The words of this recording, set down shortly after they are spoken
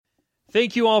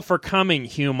Thank you all for coming,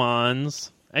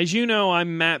 humans. As you know,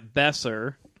 I'm Matt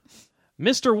Besser.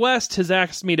 Mr. West has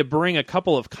asked me to bring a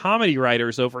couple of comedy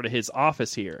writers over to his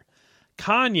office here.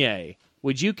 Kanye,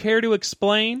 would you care to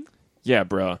explain? Yeah,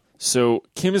 bro. So,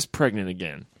 Kim is pregnant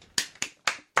again.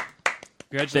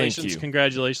 Congratulations. Thank you.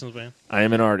 Congratulations, man. I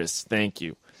am an artist. Thank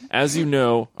you. As you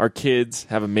know, our kids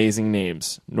have amazing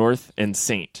names, North and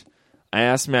Saint. I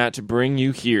asked Matt to bring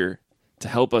you here to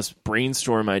help us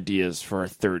brainstorm ideas for our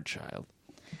third child.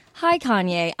 Hi,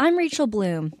 Kanye. I'm Rachel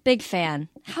Bloom. Big fan.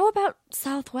 How about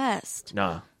Southwest?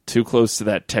 Nah, too close to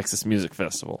that Texas Music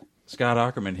Festival. Scott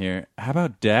Ackerman here. How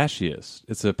about Dashiest?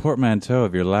 It's a portmanteau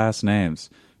of your last names.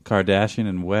 Kardashian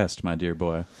and West, my dear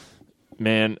boy.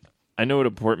 Man, I know what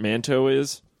a portmanteau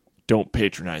is. Don't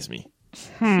patronize me.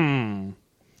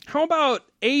 How about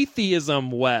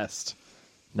Atheism West?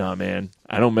 Nah, man.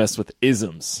 I don't mess with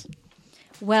isms.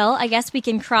 Well, I guess we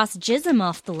can cross Jism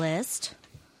off the list.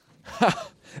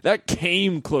 That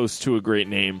came close to a great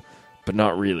name, but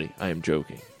not really. I am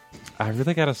joking. I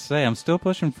really gotta say, I'm still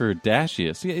pushing for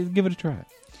Dashiest. Give it a try.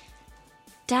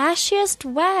 Dashiest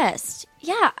West.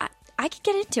 Yeah, I could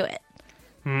get into it.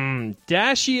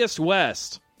 Dashiest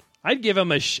West. I'd give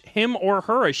him or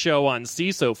her a show on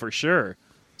CISO for sure.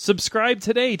 Subscribe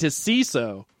today to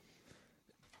CISO.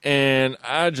 And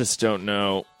I just don't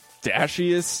know.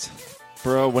 Dashiest?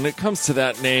 Bro, when it comes to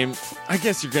that name, I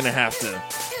guess you're gonna have to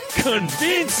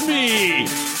convince me!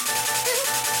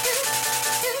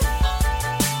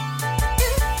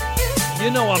 You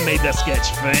know I made that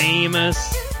sketch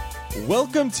famous.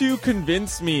 Welcome to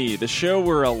Convince Me, the show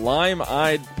where a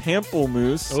lime-eyed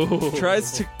pamplemousse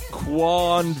tries to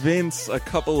convince a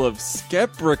couple of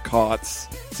skepricots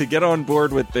to get on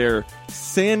board with their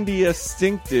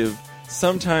sandy-distinctive,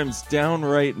 sometimes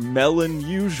downright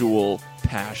melon-usual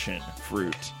passion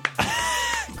fruit.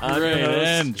 I'm your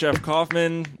host, Jeff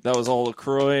Kaufman. That was all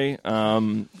LaCroix.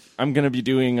 I'm going to be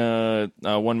doing a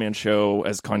one-man show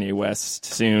as Kanye West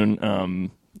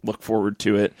soon. Look forward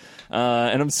to it.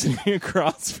 And I'm sitting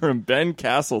across from Ben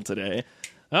Castle today.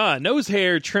 Nose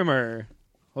hair trimmer.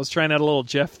 I was trying out a little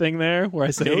Jeff thing there where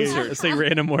I say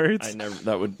random words.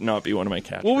 That would not be one of my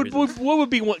catchphrases. What would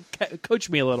be one?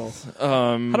 Coach me a little.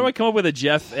 How do I come up with a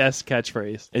Jeff-esque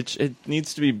catchphrase? It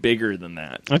needs to be bigger than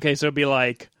that. Okay, so it'd be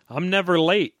like, I'm never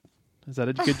late. Is that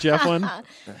a good Jeff one?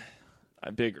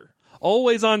 Bigger.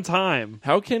 Always on time.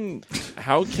 How can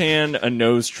a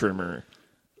nose trimmer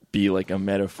be like a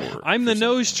metaphor? I'm the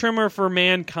nose trimmer for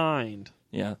mankind.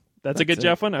 Yeah. That's a good it.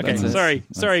 Jeff one? Okay, That's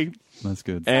sorry. That's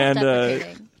good. And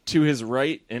Self-deprecating. to his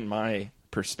right in my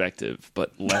perspective,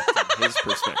 but left in his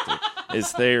perspective,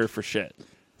 is Thayer for shit.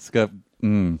 Scup.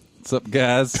 What's up,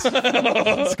 guys?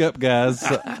 Scup, guys.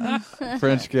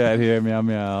 French cat here. Meow,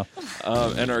 meow.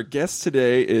 And our guest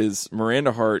today is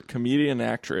Miranda Hart, comedian and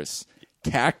actress,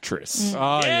 Cactress,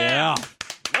 Oh, yeah.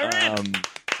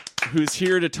 who's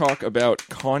here to talk about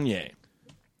Kanye.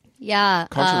 Yeah.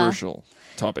 Controversial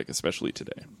topic, especially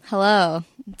today. Hello.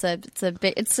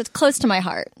 It's close to my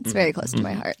heart. It's very close to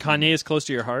my heart. Kanye is close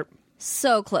to your heart.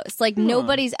 So close. Like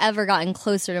nobody's ever gotten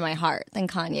closer to my heart than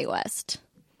Kanye West.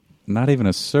 Not even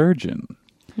a surgeon.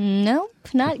 Nope,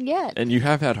 not yet. And you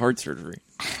have had heart surgery.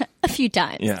 A few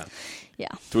times. Yeah. Yeah.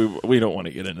 We don't want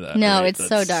to get into that. No, right? it's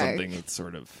so dark. Something that's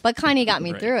sort of... But Kanye got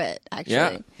me Right. through it,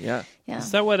 actually. Yeah.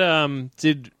 Is that what,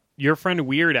 did your friend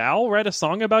Weird Al write a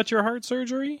song about your heart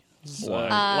surgery?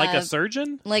 Like a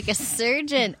surgeon? Like a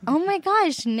surgeon. Oh my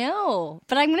gosh, no.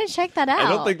 But I'm going to check that out. I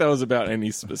don't think that was about any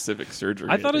specific surgery.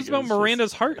 I thought it was think about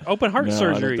Miranda's open heart No,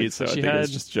 surgery. I don't think so. She I think had it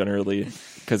was just generally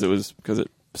because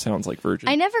it sounds like Virgin.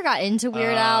 I never got into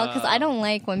Weird Al because I don't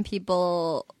like when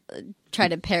people try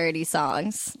to parody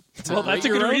songs. well, that's a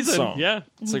your good own reason. song. Yeah,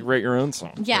 It's like write your own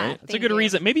song. Yeah. right? that's a good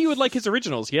reason. Maybe you would like his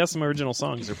originals. He has some original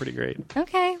songs. They're pretty great.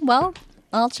 Okay, well,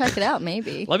 I'll check it out,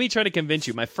 maybe. Let me try to convince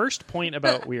you. My first point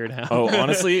about Weird Al. Oh,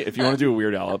 honestly, if you want to do a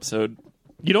Weird Al episode,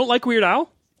 You don't like Weird Al?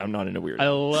 I'm not into Weird I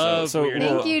Al. love Weird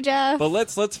Al. Thank you, Jeff. But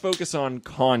let's focus on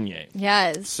Kanye.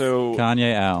 Yes. So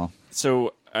Kanye Al.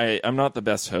 I'm not the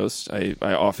best host. I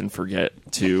often forget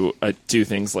to do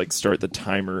things like start the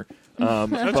timer.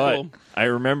 But cool. I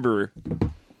remember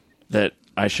that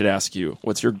I should ask you,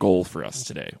 what's your goal for us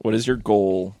today? What is your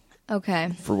goal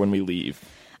Okay. for when we leave?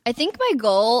 I think my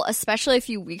goal, especially a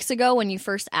few weeks ago when you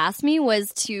first asked me,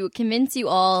 was to convince you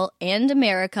all and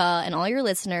America and all your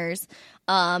listeners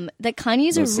that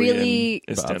Kanye's Mostly a really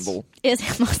in Istanbul.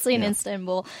 is mostly in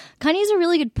Istanbul. Kanye's a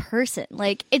really good person.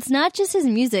 Like, it's not just his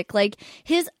music. Like,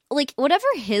 whatever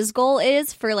his goal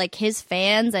is for, like, his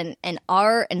fans and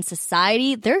art and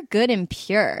society, they're good and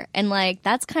pure. And, like,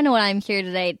 that's kind of what I'm here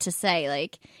today to say.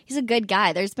 Like, he's a good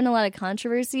guy. There's been a lot of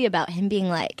controversy about him being,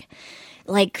 like,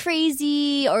 like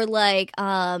crazy or like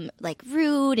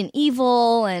rude and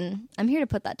evil, and I'm here to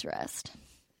put that to rest.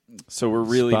 So we're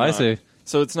really Spicy.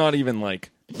 So it's not even like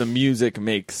the music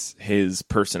makes his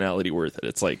personality worth it.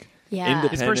 It's like Yeah.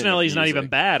 independent His personality is of not music. even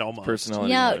bad. Almost.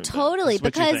 Personality. Yeah, is not even bad. totally. That's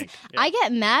what you Because think. Yeah. I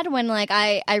get mad when like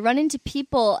I run into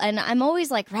people and I'm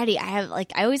always like ready.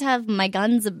 I always have my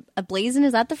guns ablazing.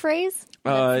 Is that the phrase?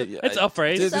 It's a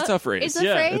phrase. It's a phrase. It's a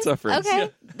Yeah, phrase. it's a phrase. Okay.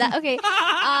 Okay.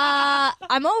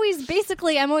 I'm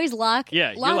always locked.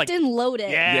 Yeah, you're locked like- and loaded.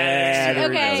 Yeah. There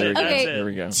Okay, we go. okay. There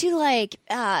we go. To like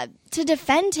to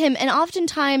defend him, and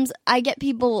oftentimes I get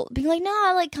people being like, "No,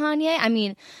 I like Kanye." I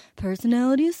mean,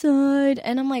 personality aside,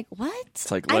 and I'm like, "What?" It's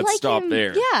like, I let's like stop him,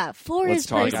 there. Yeah, for Let's his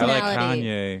talk. I like I like personality.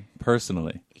 Kanye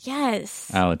personally.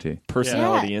 Yes, Ality.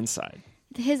 Personality Yeah. inside.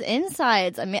 his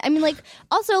insides. I mean, like,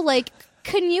 also, like,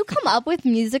 can you come up with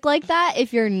music like that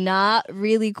if you're not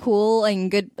really cool and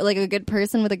good, like a good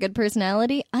person with a good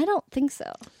personality? I don't think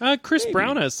so. Chris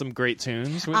Brown has some great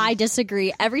tunes. I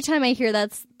disagree. Every time I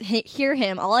hear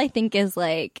him, all I think is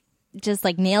like just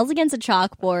like nails against a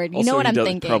chalkboard. You Also, know what he I'm does-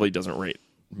 thinking? Probably doesn't rate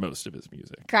most of his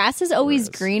music. Grass is always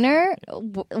Whereas- greener.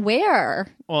 Where?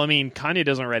 Well, I mean, Kanye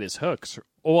doesn't write his hooks.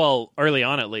 Well, early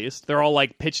on at least, they're all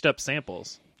like pitched up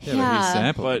samples. Yeah, but he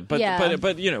sampled. But Yeah.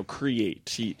 but you know, create.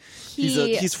 He's He-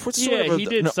 sort Yeah, of he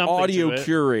did an something audio to it.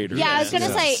 curator. Yeah, I was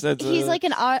gonna say That's he's like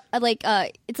an art,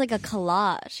 it's like a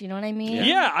collage. You know what I mean?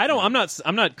 Yeah,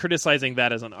 I'm not criticizing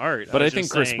that as an art. But I was think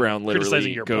just Chris saying- Brown criticizing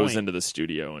literally your goes point. into the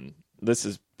studio, and this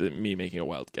is me making a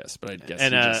wild guess, but I guess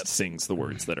And, he just sings the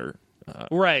words that are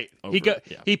Right. over He it,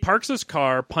 yeah. he parks his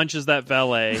car, punches that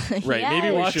valet, right.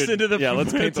 Maybe we Walks should into the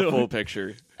let's paint the rental. full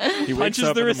picture. He wakes punches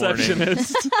up the in morning,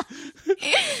 receptionist.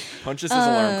 punches his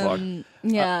alarm clock.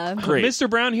 Yeah. Great. Mr.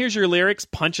 Brown, here's your lyrics.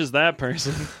 Punches that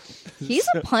person. He's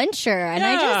a puncher, and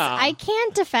Yeah. I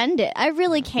can't defend it. I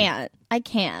really can't. I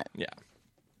can't. Yeah.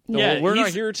 Yeah, Well, we're not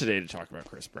he's- here today to talk about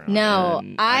Chris Brown. No,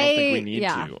 and I don't think we need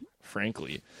yeah. to,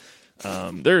 frankly.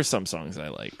 There are some songs I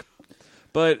like.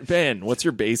 But Ben, what's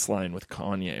your baseline with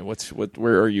Kanye?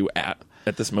 Where are you at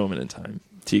this moment in time?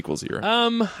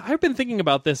 T=0. I've been thinking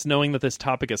about this, knowing that this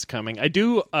topic is coming. I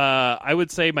do. I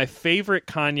would say my favorite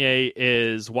Kanye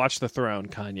is "Watch the Throne"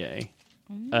 Kanye.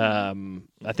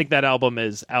 I think that album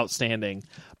is outstanding.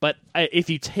 But if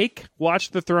you take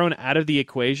 "Watch the Throne" out of the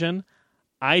equation,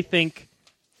 I think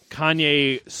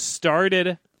Kanye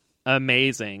started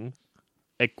amazing,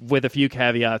 like, with a few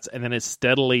caveats, and then has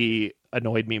steadily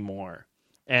annoyed me more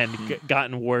and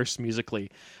gotten worse musically.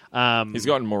 He's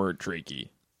gotten more Drakey.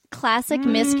 Classic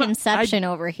misconception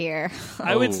over here.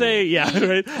 I would say, yeah,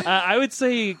 right. I would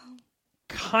say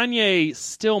Kanye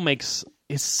still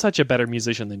is such a better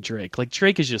musician than Drake. Like,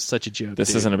 Drake is just such a joke. This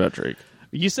dude. isn't about Drake.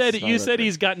 You said not about Drake.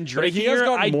 he's gotten But Drake he has here.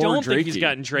 gotten I more don't think he's Drakey.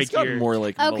 gotten Drake He's gotten here. more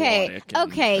like Okay, melodic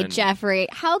and- okay, and- Jeffrey.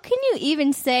 How can you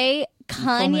even say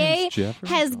Kanye name's Jeffrey?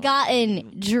 has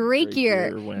gotten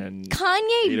Drakier? when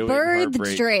Kanye 808 birthed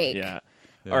Heartbreak. Drake. Yeah.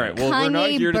 All right. Well, we're not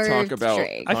Kanye here to talk birthed about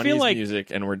Drake. I feel Kanye's like-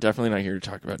 music, and we're definitely not here to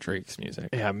talk about Drake's music.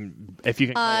 Yeah, if you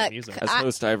can call it music. As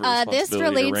host, I have a This responsibility to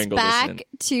relates wrangle this in. back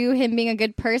to him being a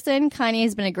good person. Kanye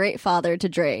has been a great father to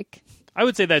Drake. I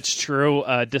would say that's true.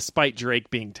 Despite Drake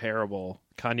being terrible,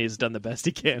 Kanye's done the best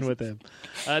he can with him.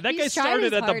 That guy He's tried started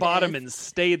his at the bottom hardest. and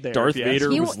stayed there. Darth if you ask Vader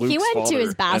me. was Luke's he went to father, his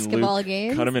and basketball Luke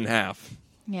games. Cut him in half.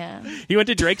 Yeah, He went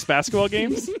to Drake's basketball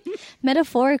games.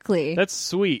 metaphorically. That's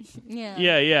sweet. yeah,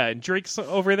 Yeah. And Drake's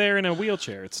over there in a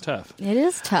wheelchair. It's tough. It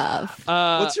is tough.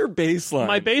 What's your baseline?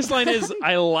 My baseline is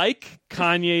I like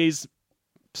Kanye's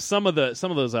some of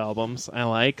those albums. I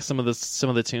like some of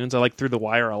the tunes. I like Through the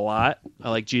Wire a lot. I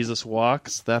like Jesus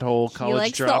Walks. That whole He college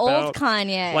likes dropout. the old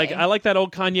Kanye. Like, I like that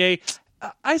old Kanye.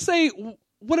 I say,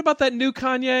 what about that new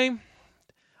Kanye?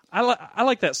 I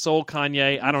like that soul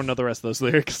Kanye. I don't know the rest of those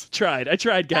lyrics. I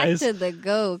tried, Back guys. to the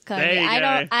go, There you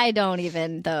Kanye. go. I don't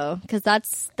even though, because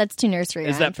that's too nursery.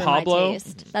 Is rhyme that for my Pablo?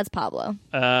 taste. That's Pablo.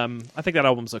 I think that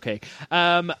album's okay.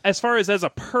 As far as a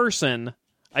person,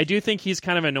 I do think he's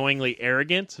kind of annoyingly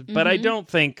arrogant, but I don't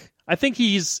think. I think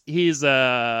he's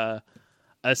a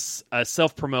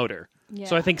self promoter. Yeah.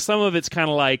 So I think some of it's kind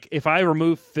of like if I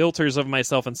remove filters of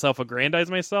myself and self aggrandize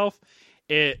myself,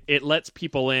 it lets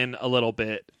people in a little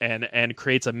bit and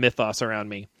creates a mythos around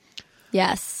me.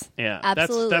 Yes. Yeah,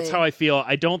 Absolutely. That's how I feel.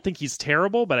 I don't think he's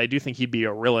terrible, but I do think he'd be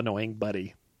a real annoying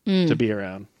buddy to be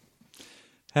around.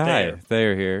 Hi,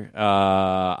 Thayer here.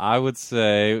 I would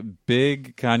say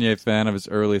big Kanye fan of his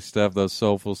early stuff. Those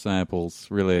soulful samples,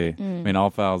 really. I mean, all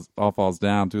falls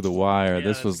down Through the Wire. Yeah,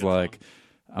 This that's was a good like,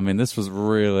 this was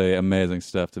really amazing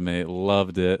stuff to me.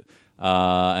 Loved it.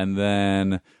 And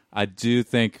then I do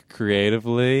think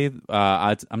creatively,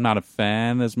 I'm not a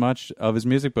fan as much of his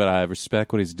music, but I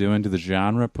respect what he's doing to the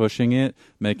genre, pushing it,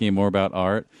 making it more about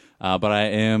art. But I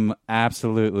am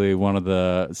absolutely one of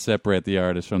the separate the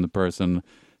artist from the person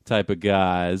type of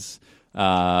guys,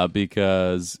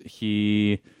 because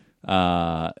he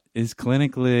is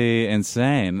clinically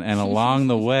insane. And along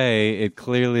the way, it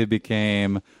clearly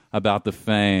became about the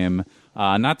fame.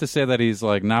 Not to say that he's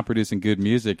like not producing good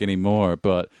music anymore,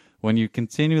 but when you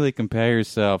continually compare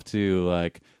yourself to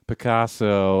like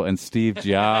Picasso and Steve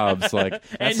Jobs, like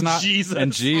that's And not Jesus.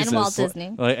 And Walt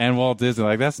Disney. and Walt Disney,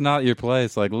 like that's not your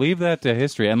place. Like leave that to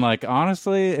history. And like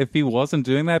honestly, if he wasn't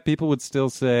doing that, people would still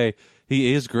say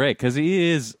he is great because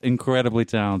he is incredibly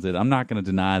talented. I'm not going to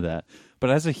deny that. But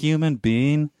as a human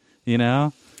being, you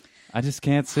know, I just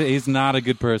can't say he's not a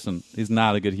good person. He's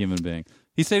not a good human being.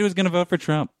 He said he was going to vote for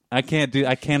Trump. I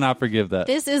cannot forgive that.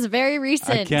 This is very recent.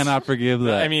 I cannot forgive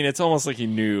that. I mean, it's almost like he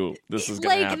knew this was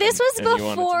going to happen. This was and he wanted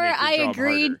to before make the I job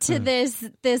agreed harder. to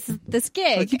this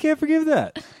gig. like you can't forgive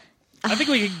that. I think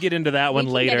we can get into that one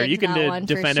can later. get You into can that one for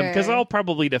defend him because sure. I'll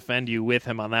probably defend you with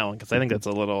him on that one because I think that's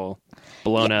a little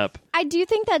blown up. I do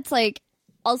think that's like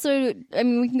also. I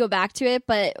mean, we can go back to it,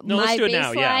 but No, my let's do it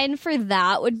now, yeah. baseline for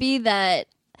that would be that.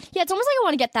 Yeah, it's almost like I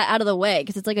want to get that out of the way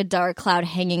because it's like a dark cloud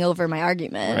hanging over my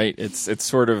argument. Right? It's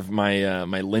sort of my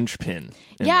my linchpin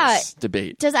in Yeah. this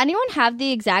debate. Does anyone have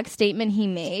the exact statement he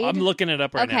made? I'm looking it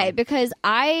up right now. Okay, because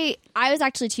I was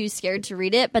actually too scared to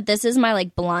read it, but this is my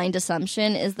like blind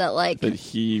assumption is that like That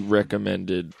he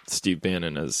recommended Steve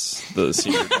Bannon as the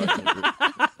senior advisor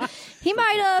group. he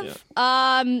might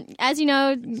have. As you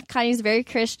know, Kanye's very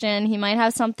Christian. He might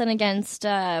have something against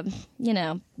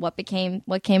what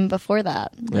came before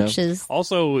that, which is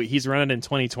Also, he's running in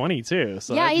 2020 too.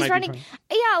 So yeah, that he's might be running. fun.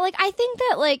 Yeah, like I think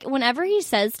that like whenever he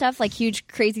says stuff like huge,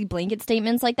 crazy blanket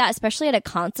statements like that, especially at a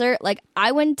concert, like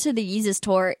I went to the Yeezus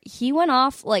tour. He went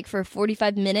off like for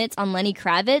 45 minutes on Lenny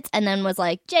Kravitz, and then was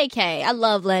like, "JK, I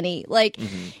love Lenny." Like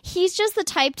he's just the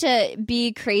type to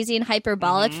be crazy and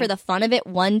hyperbolic for the fun of it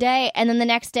one day, and then the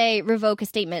next day revoke a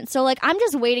statement. So like I'm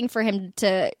just waiting for him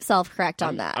to self-correct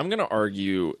on that. I'm going to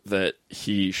argue that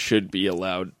he should be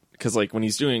allowed because, like, when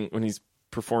he's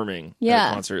performing at Yeah.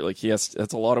 a concert, like that's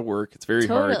a lot of work. It's very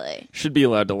Totally. hard. Should be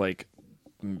allowed to like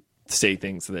say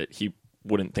things that he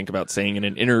wouldn't think about saying in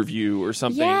an interview or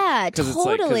something. Yeah, 'Cause it's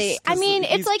like- totally. 'cause I mean,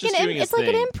 he's it's like just doing his it's like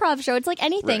an thing. improv show. It's like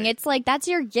anything. Right. It's like that's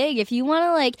your gig. If you want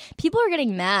to like, people are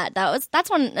getting mad. That's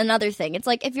another thing. It's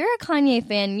like if you're a Kanye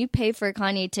fan, you pay for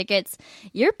Kanye tickets.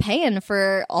 You're paying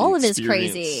for all of his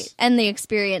crazy experience. and the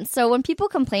experience. So when people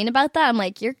complain about that, I'm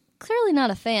like, you're clearly not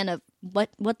a fan of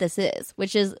what this is,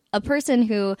 which is a person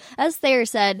who, as Thayer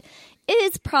said,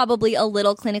 is probably a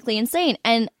little clinically insane.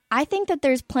 And I think that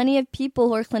there's plenty of people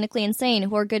who are clinically insane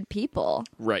who are good people.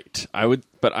 Right.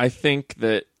 But I think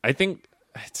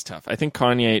it's tough. I think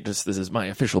Kanye, this is my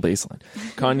official baseline.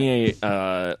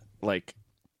 Kanye,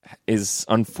 is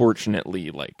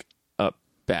unfortunately like a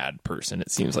bad person.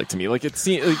 It seems like to me, like it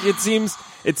seems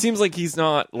like he's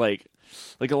not like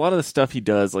a lot of the stuff he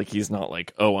does. Like he's not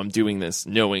like, oh, I'm doing this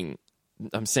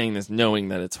I'm saying this knowing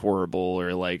that it's horrible,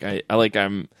 or like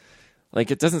I'm like,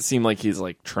 it doesn't seem like he's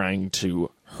like trying to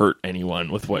hurt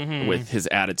anyone with with his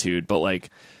attitude, but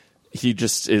like he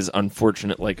just is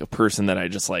unfortunate, like a person that I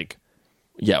just like,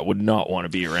 would not want to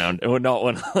be around. I would not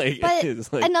want to like. But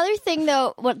is, like another thing,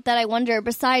 though, that I wonder,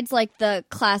 besides like the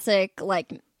classic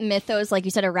like mythos, like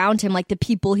you said, around him, like the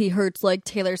people he hurts, like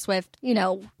Taylor Swift,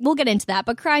 we'll get into that.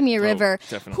 But Cry Me a River,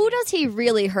 definitely. who does he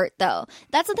really hurt, though?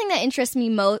 That's the thing that interests me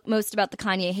most about the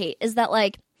Kanye hate is that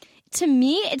like. To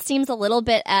me, it seems a little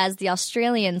bit as the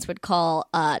Australians would call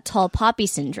tall poppy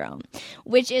syndrome,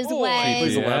 which is when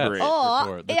please elaborate.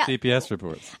 Report, the yeah. TPS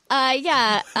reports.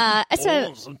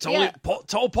 So Some tall, yeah.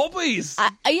 tall poppies.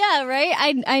 Yeah, right.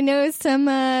 I know some.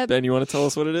 Ben, you want to tell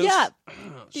us what it is? Yeah.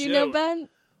 Do you know shoot. Ben?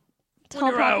 Tall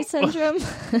you're poppy out. syndrome.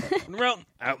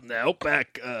 Out in the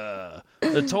outback,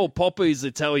 the tall poppies,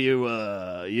 they tell you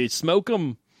you smoke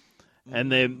them,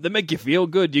 and they make you feel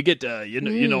good. You get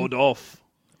you nod off.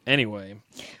 Anyway,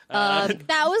 That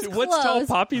was close. what's tall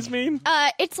poppies mean?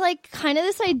 It's like kind of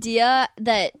this idea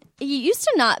that it used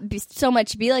to not be so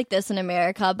much be like this in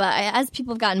America, but as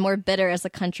people have gotten more bitter as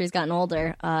the country's gotten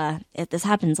older, this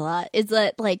happens a lot. Is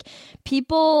that like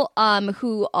people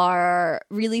who are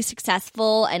really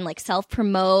successful and like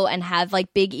self-promote and have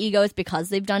like big egos because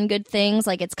they've done good things,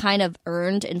 like it's kind of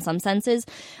earned in some senses.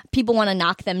 People want to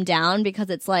knock them down because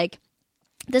it's like,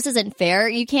 this isn't fair.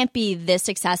 You can't be this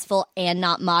successful and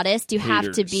not modest. You have to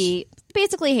Haters. be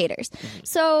basically haters.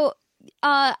 So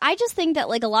I just think that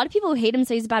like a lot of people who hate him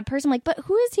say he's a bad person. I'm like, but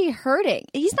who is he hurting?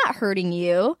 He's not hurting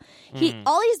you.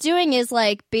 All he's doing is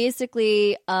like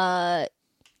basically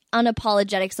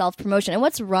unapologetic self-promotion. And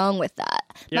what's wrong with that?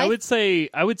 Yeah, I would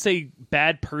say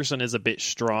bad person is a bit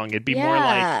strong. It'd be more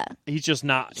like he's just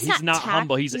not he's not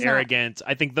humble, he's arrogant.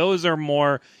 I think those are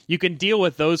more, you can deal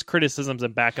with those criticisms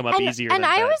and back them up easier. And than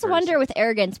I bad always person. wonder with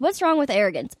arrogance, what's wrong with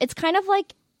arrogance? It's kind of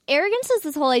like arrogance is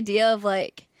this whole idea of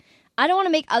like, I don't want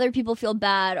to make other people feel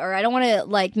bad, or I don't want to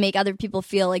like make other people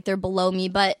feel like they're below me,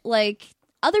 but like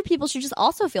other people should just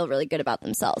also feel really good about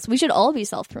themselves. We should all be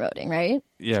self-promoting, right?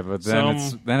 Yeah, but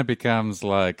then it becomes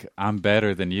like, I'm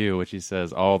better than you, which he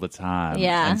says all the time.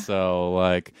 Yeah. And so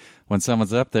like when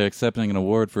someone's up there accepting an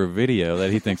award for a video that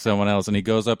he thinks someone else, and he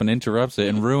goes up and interrupts it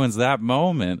and ruins that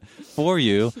moment for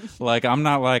you, like I'm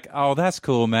not like, oh, that's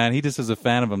cool, man. He just is a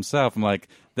fan of himself. I'm like,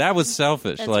 that was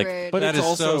selfish. That's like, rude. But that it's is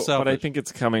also, so selfish. but I think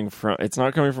it's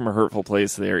not coming from a hurtful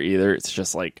place there either. It's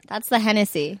just like, That's the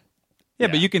Hennessy. Yeah,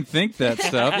 but you can think that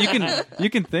stuff. You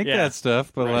can think that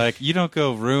stuff, but like you don't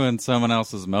go ruin someone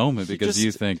else's moment because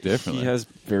you think differently. he has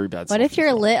very bad. What if you're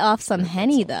self-control. lit off some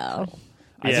Henny though?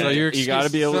 Yeah. So You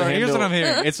gotta be able to Here's handle- what I'm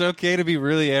hearing. It's okay to be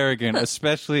really arrogant,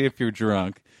 especially if you're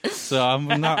drunk. So I'm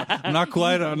not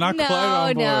quite on board.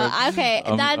 Okay,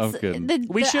 I'm that's kidding.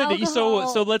 We should alcohol.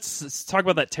 so let's talk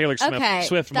about that Taylor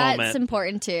Swift that's moment.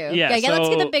 important too. Yeah, let's get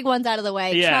so- the big ones out of the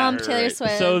way. Yeah, Trump, Taylor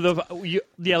Swift. So let's do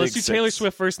Big Taylor six.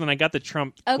 Swift first, and then I got the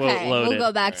Trump quote okay, loaded. we'll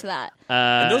go back to that.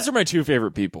 And those are my two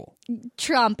favorite people.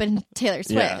 Trump and Taylor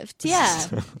Yeah. Swift.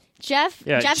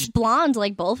 Yeah. Jeff's blonde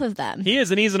like both of them. He is,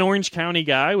 and he's an Orange County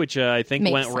guy, which I think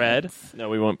Makes went sense. red. No,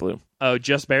 we went blue. Oh,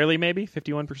 just barely, maybe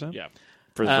 51%. Yeah,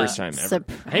 for the first time ever.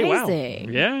 Surprising. Hey, wow.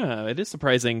 Yeah, it is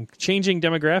surprising. Changing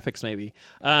demographics, maybe.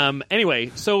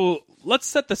 Anyway, so let's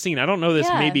set the scene. I don't know this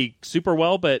Yeah. maybe super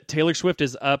well, but Taylor Swift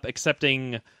is up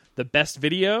accepting the best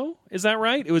video. Is that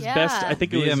right? It was Yeah. best. I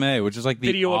think it was VMA, which is like the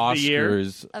Video of the year.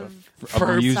 Oscars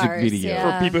For of music stars, video.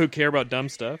 yeah. for people who care about dumb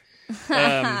stuff.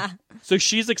 So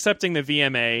she's accepting the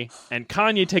VMA, and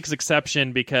Kanye takes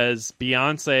exception because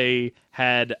Beyonce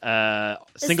had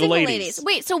single ladies.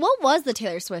 Wait, so what was the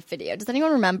Taylor Swift video? Does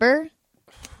anyone remember?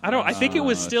 I think it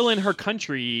was still in her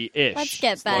country-ish. Let's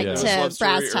get back It was to Love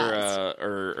Story brass tacks.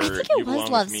 or I think You it was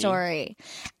Belong Love With Me. Story.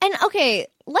 And okay,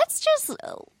 let's just.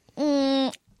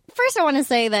 First, I want to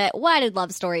say that why did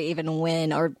Love Story even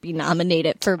win or be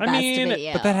nominated for best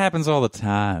video? But that happens all the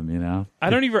time, you know? I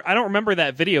don't remember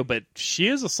that video, but she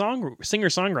is a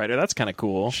singer-songwriter. That's kind of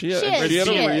cool. She is, had she a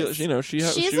real, is. she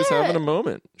She's was a- having a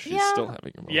moment. She's Yeah. still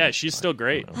having a moment. Yeah, she's still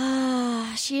great.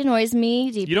 She annoys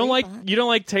me deeply. You don't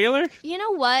like Taylor? You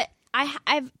know what?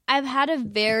 I've had a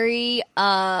very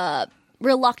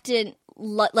reluctant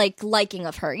liking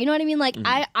of her. You know what I mean? Like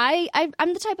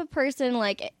I'm the type of person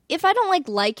like if I don't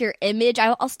like your image,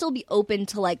 I'll still be open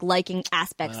to liking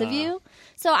aspects of you.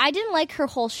 So I didn't like her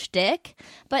whole shtick,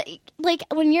 but like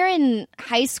when you're in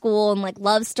high school and like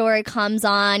Love Story comes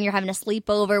on, you're having a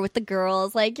sleepover with the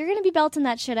girls, like you're gonna be belting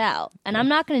that shit out, and I'm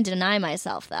not gonna deny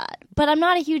myself that. But I'm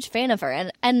not a huge fan of her,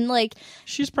 and like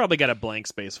She's probably got a blank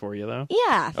space for you, though.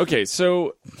 yeah. Okay,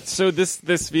 so this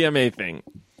VMA thing,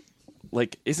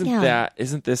 like,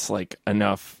 isn't this like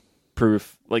enough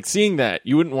proof? Like, seeing that,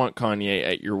 you wouldn't want Kanye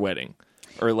at your wedding,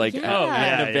 or like Yeah.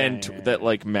 at an event that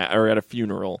like or at a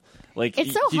funeral. Like,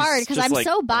 It's so he's hard because just, I'm like,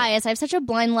 so biased. I have such a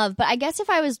blind love. But I guess if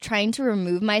I was trying to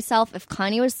remove myself, if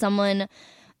Kanye was someone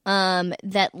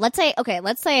that let's say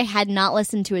I had not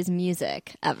listened to his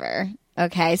music ever.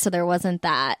 Okay, so there wasn't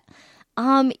that.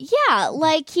 Yeah,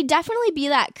 like he'd definitely be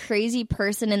that crazy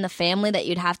person in the family that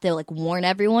you'd have to like warn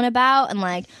everyone about, and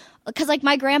like because like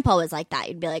my grandpa was like that.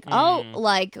 You'd be like, oh,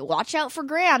 like watch out for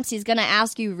Gramps. He's gonna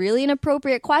ask you really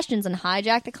inappropriate questions and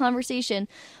hijack the conversation.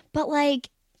 But like,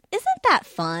 isn't that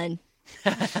fun?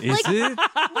 Is it?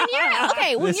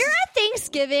 When you're at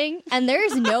Thanksgiving and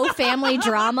there's no family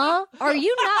drama, are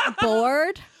you not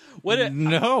bored?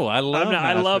 No, I love I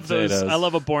mashed love those. potatoes. I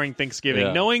love a boring Thanksgiving.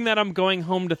 Yeah. Knowing that I'm going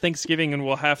home to Thanksgiving and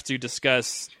we'll have to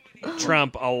discuss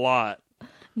Trump a lot.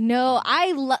 No,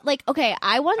 I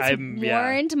once yeah.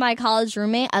 warned my college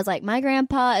roommate. I was like, my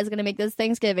grandpa is gonna make this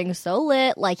Thanksgiving so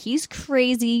lit. Like he's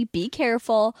crazy. Be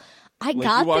careful. I Like,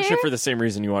 got you watch there. it for the same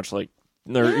reason you watch you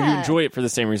enjoy it for the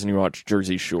same reason you watch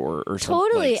Jersey Shore or something,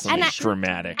 Totally. something And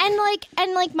dramatic.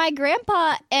 And my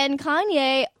grandpa and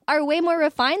Kanye are way more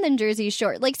refined than Jersey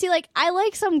Shore. Like, see, like I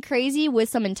like some crazy with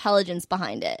some intelligence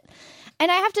behind it.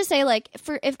 And I have to say, like,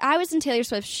 if I was in Taylor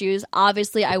Swift's shoes,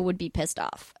 obviously I would be pissed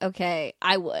off. Okay,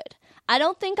 I would. I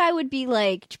don't think I would be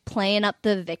like playing up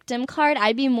the victim card.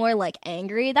 I'd be more like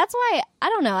angry. That's why I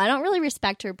don't know. I don't really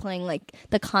respect her playing like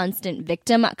the constant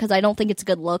victim because I don't think it's a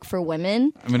good look for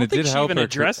women. I mean, it did she help even her,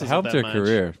 addresses it helped that her much.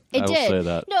 career. It I will did. say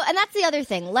that. No, and that's the other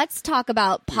thing. Let's talk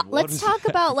about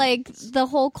like the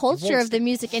whole culture of the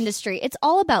music industry. It's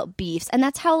all about beefs, and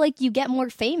that's how like you get more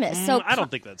famous. So I don't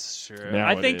think that's true. No,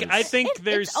 I it think is.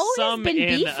 there's it's always some been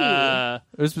in. beefy.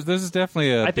 This is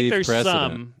definitely a I think beef there's precedent.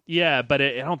 some. Yeah, but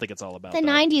I don't think it's all about the that.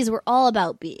 90s were all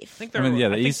about beef. I think I mean, yeah,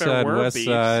 the I think East there Side, were West beefs.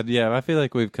 Side. Yeah, I feel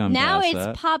like we've come Now past it's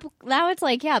that. pop. Now it's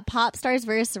like pop stars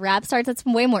versus rap stars. That's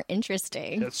way more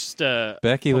interesting. It's just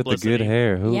Becky with the publicity. good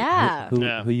hair. Who, Yeah. who,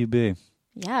 Yeah. who you be?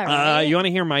 Yeah, right. You want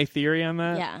to hear my theory on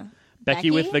that? yeah.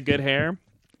 Becky with the good hair.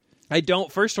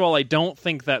 First of all, I don't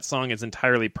think that song is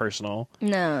entirely personal.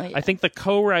 No. I think the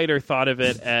co-writer thought of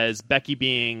it as Becky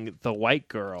being the white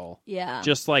girl, Yeah.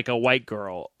 just like a white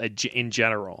girl in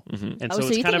general. Mm-hmm. And Oh, so so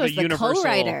it's you kind think of it a was the universal.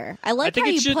 co-writer. I like I think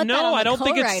how it you should. put that No, on I the don't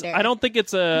think it's. co-writer. I don't think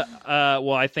it's a.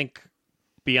 Well, I think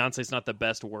Beyonce's not the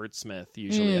best wordsmith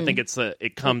usually. I think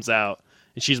it comes out,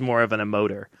 and she's more of an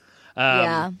emoter.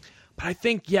 Yeah. But I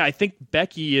think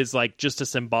Becky is like just a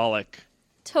symbolic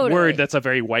Totally. word that's a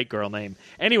very white girl name.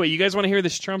 Anyway, you guys want to hear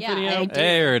this Trump Yeah, video? I do.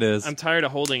 There it is. I'm tired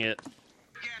of holding it.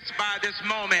 Yes, by this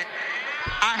moment,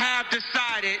 I have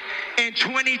decided in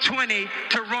 2020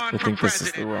 to run I for think this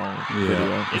is president. the wrong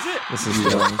video. Is it? This is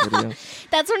the wrong video.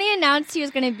 That's when he announced he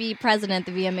was going to be president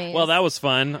of the VMAs. Well, that was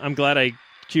fun. I'm glad I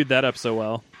queued that up so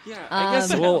well. Yeah, I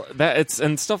guess. Well,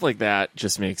 and stuff like that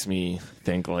just makes me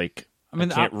think like. I mean,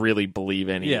 can't really believe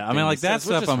any. Yeah, I mean, like that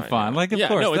stuff I'm fine. Like, of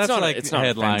course, no, it's that's not, like it's not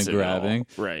headline offensive at all. grabbing,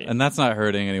 right? And that's not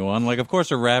hurting anyone. Like, of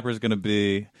course, a rapper's going to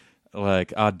be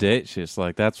like audacious.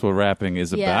 Like, that's what rapping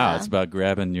is Yeah. about. It's about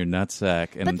grabbing your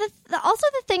nutsack. And But also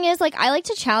the thing is, like, I like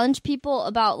to challenge people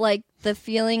about like the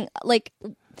feeling, like.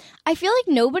 I feel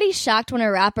like nobody's shocked when a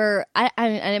rapper,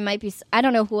 and it might be, I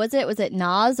don't know, who was it? Was it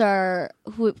Nas or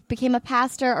who became a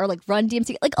pastor or like Run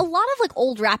DMC? Like a lot of like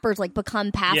old rappers like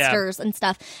become pastors and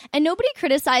stuff. And nobody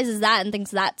criticizes that and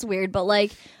thinks that's weird. But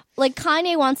like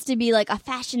Kanye wants to be like a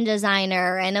fashion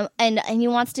designer and he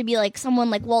wants to be like someone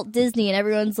like Walt Disney and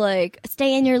everyone's like,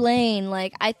 stay in your lane.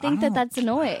 Like, I think that's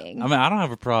annoying. I mean, I don't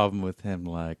have a problem with him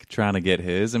like trying to get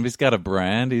his. I mean, he's got a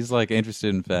brand. He's like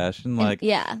interested in fashion. Like,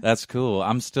 yeah. that's cool.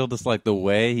 I'm still just like the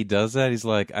way he does that. He's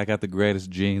like, I got the greatest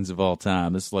jeans of all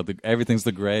time. This is like everything's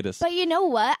the greatest. But you know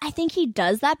what? I think he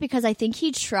does that because I think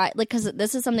he tried, like, because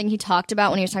this is something he talked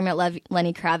about when he was talking about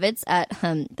Lenny Kravitz at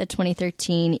the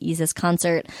 2013 Yeezus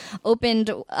concert.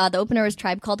 The opener was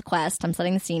Tribe Called Quest. I'm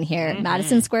setting the scene here.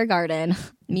 Madison Square Garden.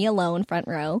 Me alone, front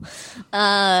row.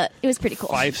 It was pretty cool.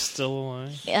 Fife's still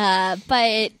alive.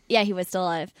 But yeah, he was still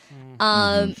alive.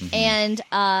 And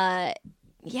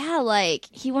yeah, like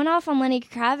he went off on Lenny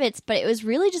Kravitz, but it was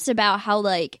really just about how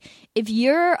like if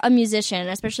you're a musician,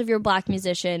 especially if you're a black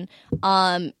musician,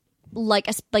 like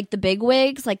the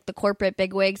bigwigs, like the corporate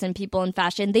bigwigs and people in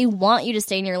fashion, they want you to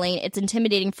stay in your lane. It's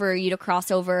intimidating for you to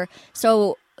cross over.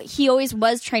 So he always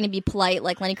was trying to be polite,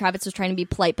 like Lenny Kravitz was trying to be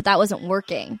polite, but that wasn't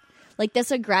working. Like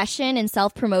this aggression and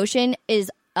self-promotion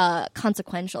is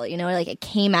consequential, you know, like it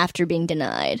came after being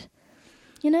denied,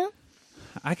 you know?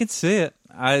 I can see it.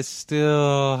 I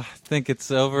still think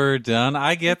it's overdone.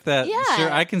 I get that. Yeah.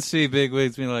 Sure, I can see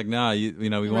bigwigs being like, "Nah, you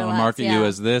know, we want to Relax, market you yeah.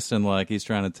 as this," and like he's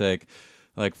trying to take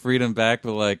like freedom back.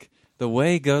 But like the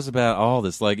way he goes about all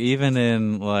this, like even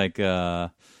in like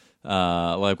when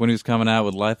he was coming out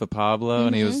with Life of Pablo,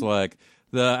 and he was like,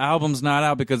 the album's not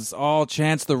out because it's all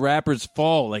Chance the Rapper's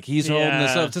fault. Like he's holding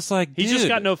this up. Just like He's dude, just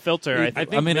got no filter. I I think.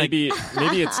 think mean,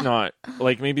 maybe it's not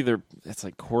like maybe it's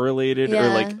like correlated or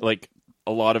Yeah. like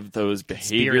a lot of those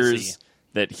behaviors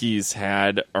that he's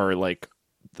had are like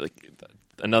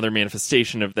another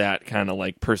manifestation of that kind of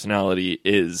like personality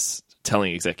is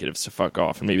telling executives to fuck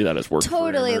off, and maybe that has worked.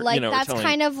 Totally, for him, or, like you know, that's telling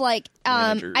kind of like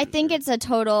managers I think it's a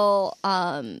total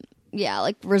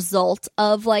like result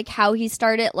of like how he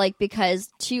started, like because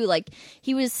too like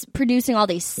he was producing all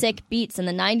these sick beats in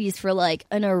the 90s for like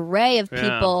an array of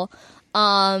people.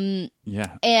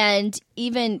 Yeah. And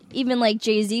even like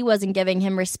Jay-Z wasn't giving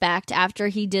him respect after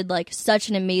he did like such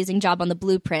an amazing job on The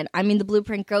Blueprint. I mean, The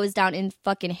Blueprint goes down in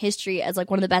fucking history as like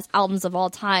one of the best albums of all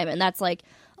time, and that's like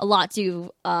a lot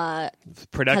to because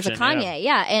Production. of Kanye.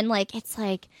 Yeah. And like it's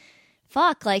like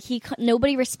fuck, like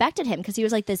nobody respected him because he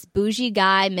was like this bougie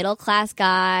guy, middle class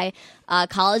guy,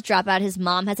 college dropout. His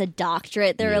mom has a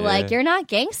doctorate. They were like, you're not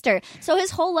gangster. So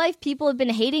his whole life, people have been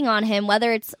hating on him,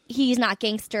 whether it's he's not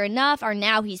gangster enough or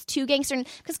now he's too gangster.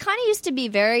 Because Kanye used to be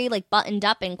very like buttoned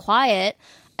up and quiet.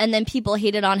 And then people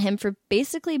hated on him for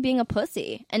basically being a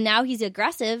pussy. And now he's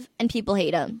aggressive and people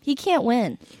hate him. He can't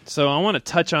win. So I want to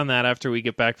touch on that after we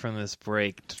get back from this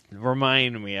break.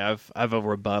 Remind me, I have a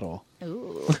rebuttal.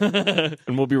 Ooh.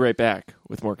 And we'll be right back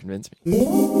with more Convince Me.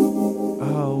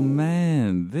 Oh,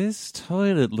 man, this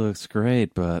toilet looks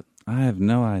great, but I have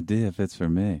no idea if it's for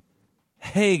me.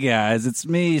 Hey, guys, it's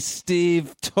me,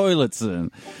 Steve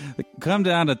Toiletson. Come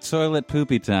down to Toilet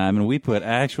Poopy Time, and we put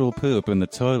actual poop in the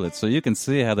toilet so you can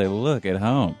see how they look at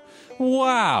home.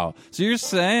 Wow! So you're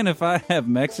saying if I have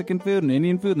Mexican food and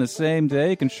Indian food in the same day,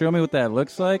 you can show me what that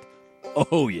looks like?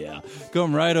 Oh, yeah.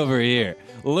 Come right over here.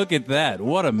 Look at that.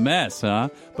 What a mess, huh?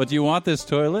 But do you want this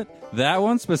toilet? That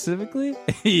one specifically?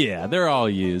 Yeah, they're all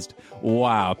used.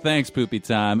 Wow, thanks, Poopy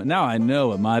Time. Now I know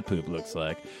what my poop looks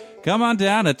like. Come on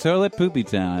down to Toilet Poopy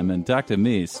Time and talk to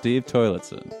me, Steve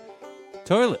Toiletson.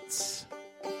 Toilets.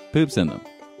 Poops in them.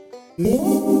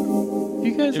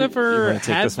 You guys ever wanna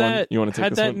take had this one? that? You wanna take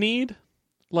had this that one? need,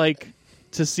 like,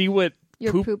 to see what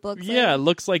Your poop looks like? Yeah,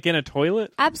 looks like in a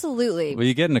toilet. Absolutely. Well,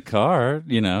 you get in a car,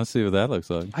 see what that looks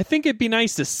like. I think it'd be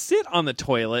nice to sit on the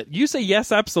toilet. You say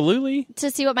yes, absolutely. To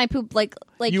see what my poop like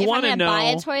You if want I'm to gonna know? buy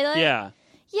a toilet. Yeah.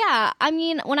 Yeah, I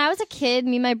mean, when I was a kid,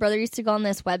 me and my brother used to go on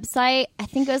this website. I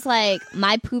think it was like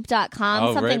mypoop.com.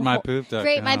 Oh, something ratemypoop.com.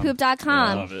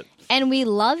 Ratemypoop.com. Love it. And we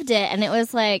loved it, and it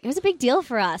was a big deal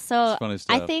for us. So funny I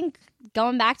stuff. think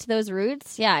going back to those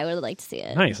roots, yeah, I would like to see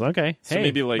it. Nice. Okay. So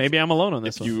hey, maybe I'm alone on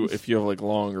this If one. you have like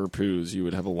longer poos, you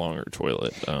would have a longer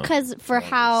toilet. Because for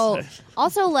how,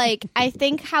 also like, I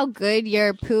think how good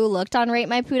your poo looked on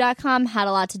ratemypoo.com had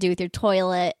a lot to do with your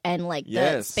toilet and like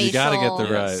Yes. the spatial. You gotta get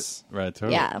the Yes. right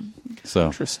toilet. Yeah. So,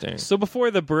 Interesting. So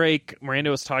before the break, Miranda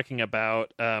was talking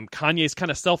about Kanye's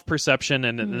kind of self-perception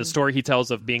and the story he tells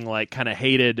of being like kind of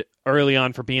hated early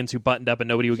on for being too buttoned up and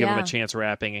nobody would give him a Yeah. chance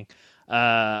rapping.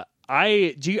 Are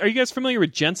you guys familiar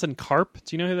with Jensen Karp?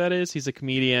 Do you know who that is? He's a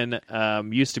comedian.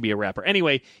 Used to be a rapper.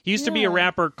 Anyway, he used to be a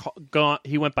rapper.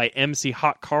 He went by MC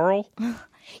Hot Carl.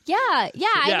 Yeah,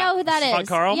 I know who that is. Hot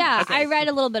Carl? Yeah, Okay. I read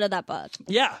a little bit of that book.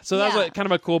 Yeah, so that was kind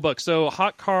of a cool book. So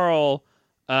Hot Carl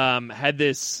had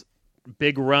this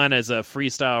big run as a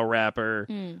freestyle rapper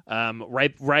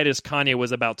right as Kanye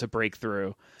was about to break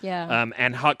through. Yeah.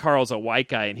 And Hot Carl's a white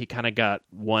guy, and he kind of got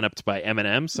one-upped by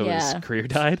Eminem, so his career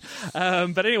died.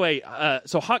 But anyway,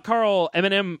 so Hot Carl,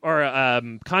 Eminem, or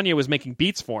Kanye was making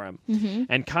beats for him. Mm-hmm.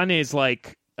 And Kanye's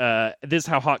like, this is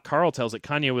how Hot Carl tells it,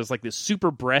 Kanye was like this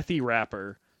super breathy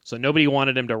rapper, so nobody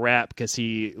wanted him to rap because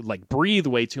he like breathed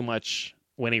way too much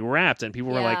when he rapped, and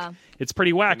people were like, it's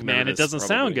pretty whack, man. It Nervous, doesn't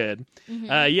sound probably.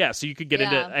 good. So you could get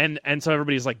into and so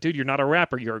everybody's like, dude, you're not a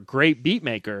rapper, you're a great beat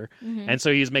maker. And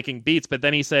so he's making beats, but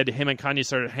then he said him and Kanye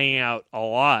started hanging out a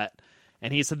lot,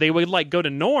 and he said they would like go to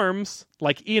Norm's,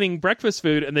 like eating breakfast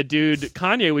food, and the dude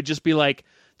Kanye would just be like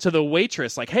to the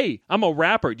waitress, like, hey, I'm a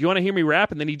rapper, do you want to hear me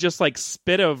rap? And then he just like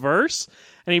spit a verse,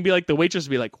 and he'd be like, the waitress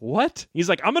would be like, what? He's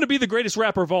like, I'm gonna be the greatest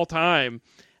rapper of all time.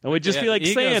 And would just be like the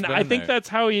ego's saying, been I think there. that's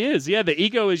how he is. Yeah, the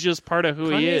ego is just part of who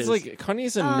he is.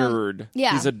 Kanye's a nerd.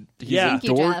 yeah. He's a Thank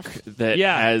you, dork Jeff. that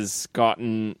Yeah. has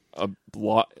gotten a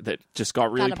lot that just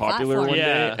got really Got a popular platform. one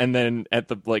Yeah. day, and then at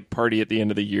the like party at the end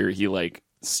of the year, he like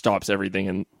stops everything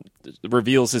and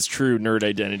reveals his true nerd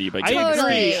identity by I taking Totally.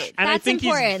 agree. stage. And I That's think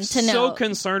important he's to so note.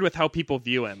 concerned with how people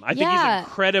view him. I think Yeah. he's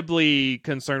incredibly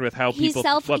concerned with how He's people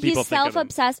what people he's think of him.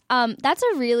 self-obsessed. That's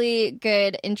a really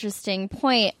good, interesting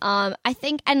point. I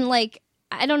think, and like,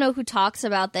 I don't know who talks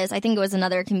about this. I think it was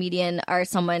another comedian or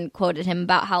someone quoted him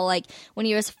about how like when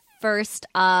he was first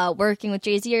working with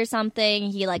Jay-Z or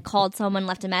something, he like called someone,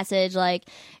 left a message like,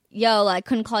 yo, I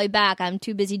couldn't call you back, I'm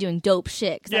too busy doing dope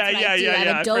shit. 'Cause that's what I do. I have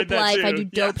a I've dope heard that life, I too. do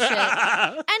dope shit.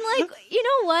 And like, you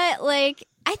know what, like,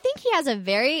 I think he has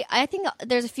I think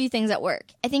there's a few things at work.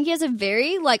 I think he has a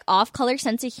very like off-color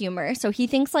sense of humor. So he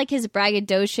thinks like his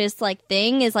braggadocious like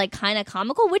thing is like kind of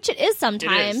comical, which it is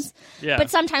sometimes. Yeah. But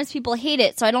sometimes people hate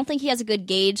it. So I don't think he has a good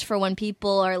gauge for when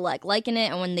people are like liking it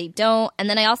and when they don't. And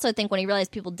then I also think when he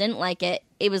realized people didn't like it,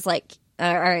 it was like,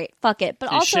 all right, fuck it. But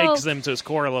He also shakes them to his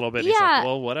core a little bit. He's like,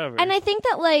 well, whatever. and I think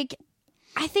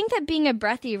that being a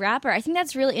breathy rapper, I think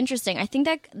that's really interesting. I think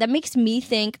that makes me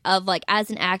think of like as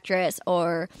an actress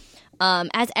or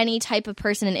as any type of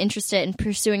person and interested in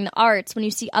pursuing the arts, when you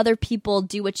see other people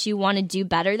do what you want to do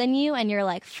better than you, and you're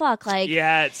like, fuck, like,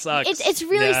 yeah, it sucks. It's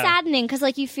really saddening because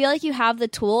like you feel like you have the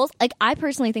tools. Like I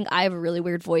personally think I have a really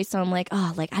weird voice, so I'm like,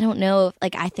 oh, like I don't know,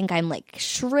 like I think I'm like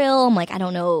shrill. I'm like, I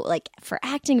don't know, like for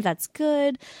acting if that's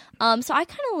good. So I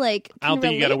kind of like. I don't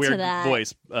think you got a weird that.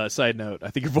 voice. Side note,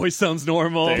 I think your voice sounds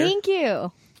normal. Thank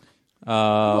you.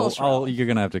 You're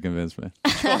gonna have to convince me.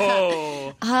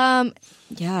 Oh,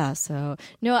 Yeah. So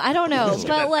no, I don't know,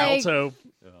 but like. alto.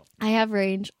 I have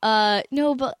range.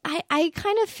 No, but I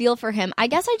kind of feel for him. I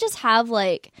guess I just have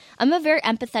like, I'm a very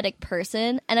empathetic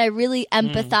person and I really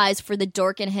empathize for the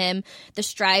dork in him, the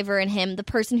striver in him, the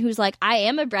person who's like, I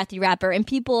am a breathy rapper, and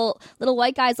people, little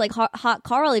white guys like Hot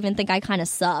Carl even think I kind of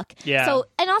suck. Yeah. So,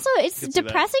 and also it's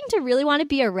depressing to really want to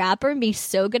be a rapper and be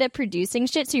so good at producing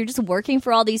shit. So you're just working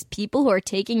for all these people who are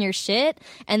taking your shit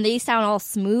and they sound all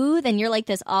smooth and you're like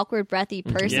this awkward breathy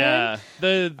person. Yeah.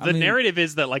 The narrative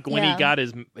is that like when he got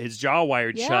his jaw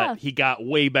wired shut, he got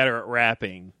way better at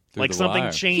rapping. Through like the something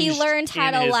wire. changed. He learned how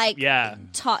in to his, like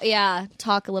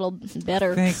talk a little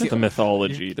better. The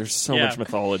mythology. There's so much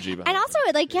mythology behind And also,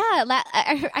 like,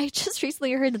 I just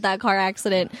recently heard that car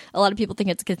accident, a lot of people think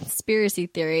it's a conspiracy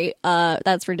theory.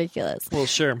 That's ridiculous. Well,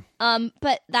 sure.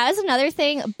 But that is another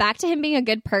thing. Back to him being a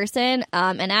good person.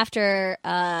 And after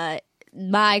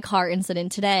my car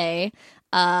incident today,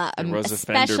 There was a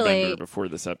fender especially bender before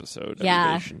this episode.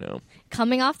 Yeah. Everybody should know.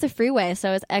 coming off the freeway,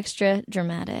 so it's extra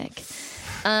dramatic.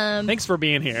 Thanks for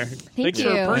being here. Thanks you.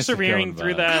 for Thanks for persevering going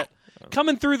through by. that.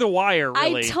 Coming through the wire,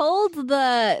 really. I told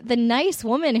the nice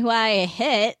woman who I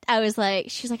hit, I was like,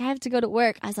 she was like, I have to go to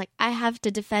work. I was like, I have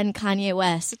to defend Kanye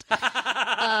West.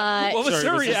 What was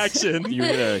her reaction? You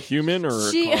hit a human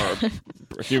or She- a car?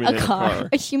 A human in a car.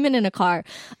 A human in a car.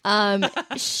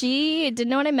 She didn't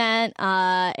know what I meant,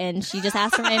 and she just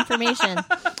asked for my information.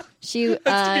 She,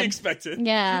 That's to be expected.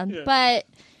 yeah, but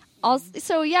also,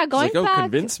 so yeah, She's going like, back.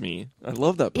 convince me. I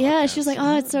love that podcast. Yeah, she was like,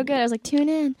 oh, it's so good. I was like, tune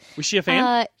in. Was she a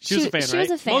fan? She was a fan, she right?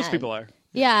 was a fan. Most people are.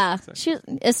 Yeah, she was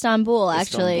Istanbul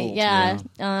actually. Istanbul, Yeah,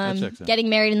 That checks out. getting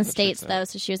married in the States though,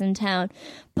 so she was in town.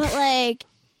 But like,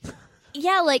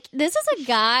 yeah, like this is a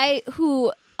guy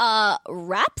who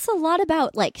raps a lot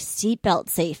about like seatbelt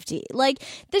safety. Like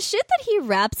the shit that he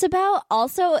raps about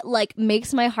also like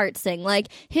makes my heart sing. Like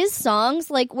his songs,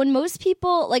 like when most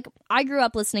people, like I grew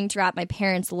up listening to rap. My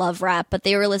parents love rap, but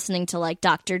they were listening to like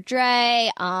Dr. Dre,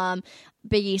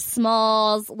 Biggie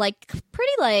Smalls, like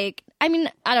pretty like, I mean,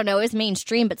 I don't know, it was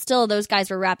mainstream, but still those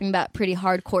guys were rapping about pretty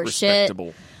hardcore shit.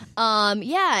 Respectable.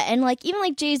 Yeah, and like even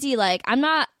like Jay-Z, like I'm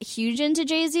not huge into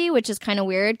Jay-Z, which is kind of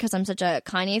weird because I'm such a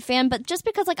Kanye fan, but just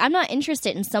because like I'm not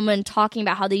interested in someone talking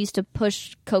about how they used to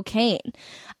push cocaine.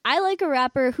 I like a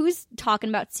rapper who's talking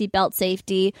about seatbelt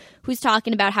safety, who's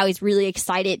talking about how he's really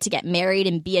excited to get married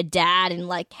and be a dad and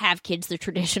like have kids the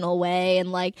traditional way,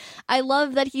 and like I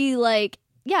love that he like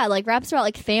raps about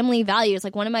like family values.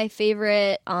 Like one of my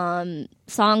favorite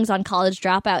songs on College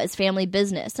Dropout is Family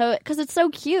Business. So because it's so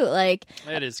cute, like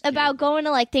It is cute. about going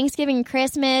to like Thanksgiving and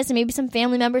Christmas, and maybe some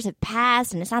family members have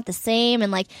passed and it's not the same,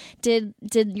 and like did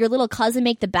your little cousin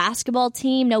make the basketball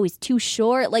team? No, he's too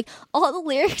short. Like all the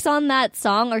lyrics on that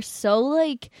song are so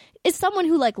like, is someone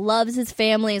who like loves his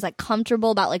family, is like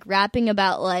comfortable about like rapping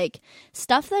about like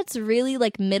stuff that's really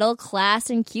like middle class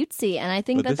and cutesy, and I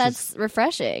think But that's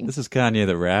refreshing. This is Kanye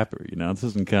the rapper, you know. This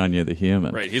isn't Kanye the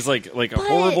human. Right. He's like a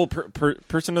horrible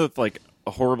person with like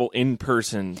a horrible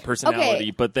in-person personality,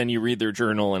 Okay. but then you read their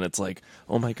journal and it's like,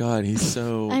 oh my god, he's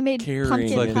so I made caring.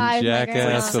 pumpkin Like pie the with my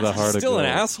jackass grandma. with a heart of Still an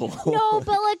gold. asshole. No,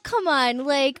 but like, come on.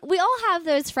 Like, we all have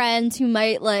those friends who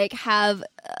might like have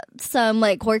some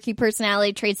like quirky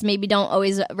personality traits, maybe don't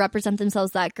always represent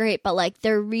themselves that great, but like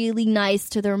they're really nice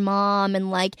to their mom and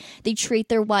like they treat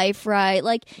their wife right.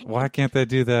 Like, Why can't they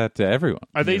do that to everyone?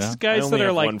 Are you these know? I guys only that are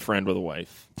have like? one friend with a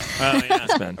wife. Oh, yeah.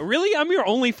 Ben. Really? I'm your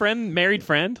only married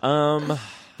friend?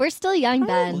 we're still young,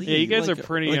 Ben. Yeah, you guys Like- are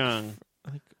pretty like- young.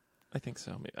 I think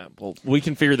so. Well, we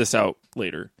can figure this out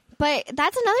later. But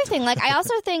that's another thing. Like, I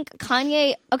also think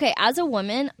Kanye. Okay, as a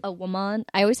woman,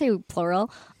 I always say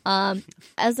plural.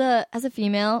 As a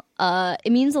female,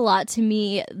 it means a lot to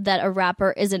me that a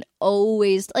rapper isn't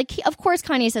always like. Of course,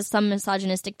 Kanye says some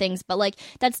misogynistic things, but like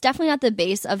that's definitely not the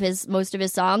base of most of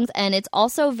his songs, and it's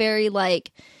also very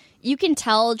like. You can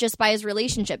tell just by his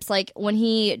relationships. Like when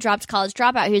he dropped College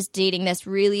Dropout, he was dating this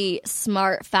really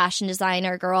smart fashion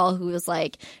designer girl who was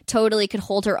like totally could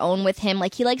hold her own with him.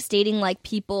 Like he likes dating like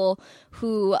people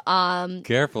who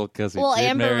Careful, because he Well, did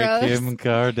Amber marry Rose. Kim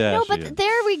Kardashian. No, but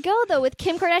there we go though with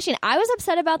Kim Kardashian. I was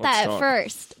upset about that at talk.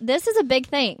 first. This is a big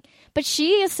thing. But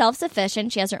she is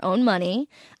self-sufficient. She has her own money.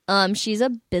 She's a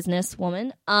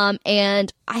businesswoman.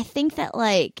 And I think that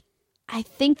like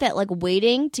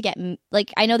waiting to get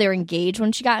like, I know they were engaged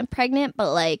when she got pregnant,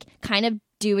 but like kind of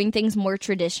doing things more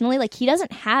traditionally. Like he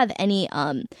doesn't have any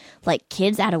like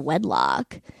kids out of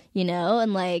wedlock, you know,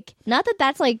 and like not that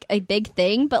that's like a big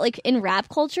thing, but like in rap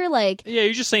culture, like Yeah,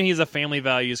 you're just saying he's a family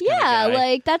values kind of yeah, guy.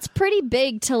 like that's pretty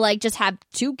big to like just have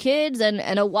 2 kids and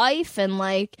a wife and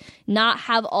like not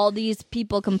have all these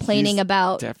people complaining He's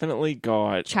about definitely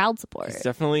got. child support. He's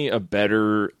definitely a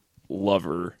better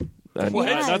lover. Than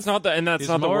Yes. That's not the. And that's He's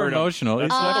not the more word. emotional. He's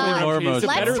That's not the definitely word. more He's a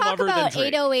emotional. better Let's talk lover than about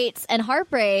Drake. 808s and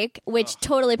Heartbreak, which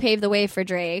totally paved the way for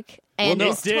Drake. And no,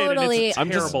 it's It did, and totally it's a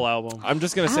terrible album. I'm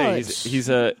just gonna say Ouch. he's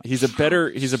a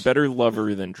better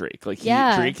lover than Drake. Like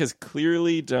Drake has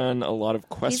clearly done a lot of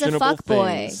he's a questionable fuck boy.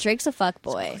 things. Drake's a fuck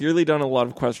boy. Clearly done a lot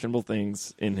of questionable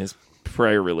things in his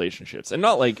prior relationships, and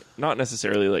not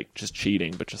necessarily like just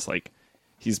cheating, but just like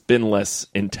he's been less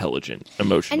intelligent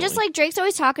emotionally. And just like Drake's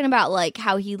always talking about like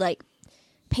how he like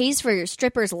pays for your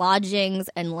strippers' lodgings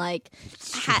and like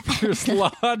There's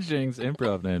lodgings.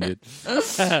 Improv named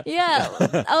it. yeah.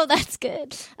 Oh, that's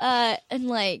good. And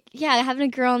like having a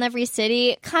girl in every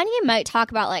city. Kanye might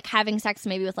talk about like having sex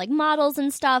maybe with like models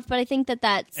and stuff, but I think that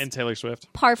that's And Taylor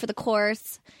Swift. par for the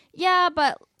course. Yeah,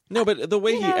 but no, but the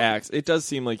way he Yeah. acts, it does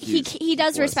seem like he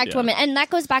does respect women, and that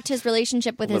goes back to his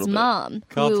relationship with his little bit. mom.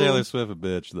 Call who- Taylor Swift a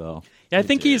bitch, though. Yeah, I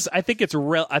think it's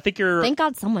real. I think you're. Thank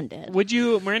God someone did. Would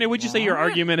you, Miranda? Would you say your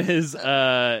argument is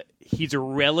he's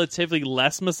relatively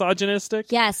less misogynistic?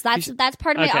 Yes, that's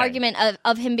part of my Okay. argument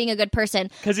of him being a good person.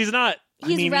 Because he's not.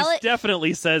 He's he rela-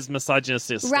 definitely says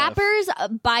misogynistic stuff. Rappers,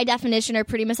 by definition, are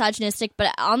pretty misogynistic,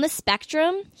 but on the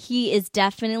spectrum, he is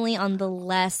definitely on the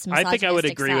less misogynistic I think I would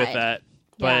agree with side. that.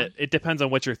 But it depends on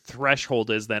what your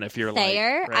threshold is. Then, if you're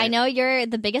Thayer, like, right? I know you're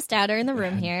the biggest doubter in the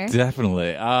room here.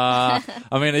 Definitely. I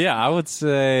mean, yeah, I would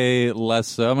say less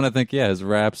so. I mean, I think, his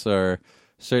raps are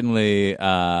certainly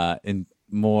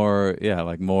more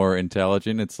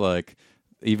intelligent. It's like,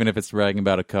 even if it's bragging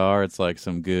about a car, it's like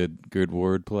some good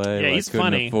wordplay. Yeah, like, he's couldn't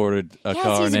funny. afford a Yes,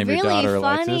 car, he's name really your daughter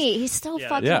funny. Alexis. He's so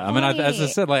fucking Yeah, I mean, funny. as I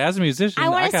said, like as a musician, I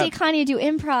want to got, see Kanye do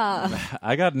improv.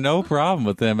 I got no problem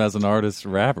with him as an artist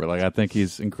rapper. Like, I think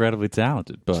he's incredibly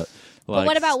talented, but. Like, But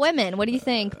what about women? What do you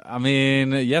think? I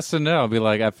mean, yes and no. I'd be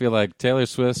like, I feel like Taylor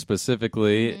Swift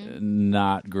specifically,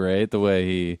 not great the way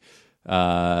he,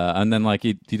 and then like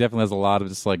he definitely has a lot of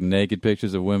just like naked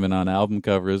pictures of women on album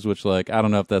covers, which like I don't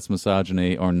know if that's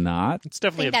misogyny or not. It's I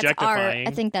definitely think that's art. objectifying.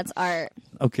 I think that's art.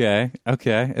 Okay,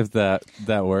 if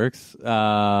that works.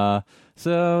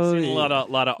 So Seen a lot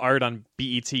of art on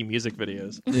BET music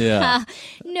videos. yeah,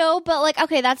 No, but like,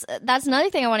 okay, that's another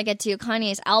thing I want to get to.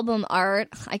 Kanye's album art.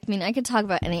 I mean, I could talk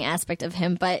about any aspect of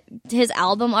him, but his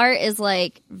album art is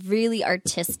like really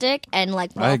artistic and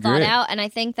like I well agree. thought out. And I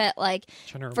think that like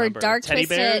Trying to for remember. dark Teddy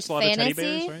twisted bears, a lot of teddy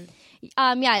fantasy, bears, right?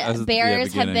 As-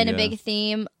 bears have been beginning, a big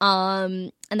theme.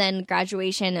 And then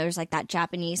Graduation, there was like that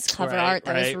Japanese cover Right, art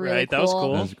that was right, really right. cool. That was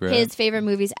cool. That was great. His favorite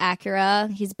movie's Akira.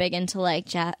 He's big into like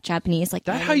Japanese, like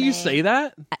That how you anime. say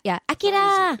that? Yeah,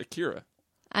 Akira. Akira.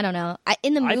 I don't know.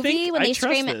 In the I movie, think when I they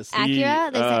trust scream this. Akira,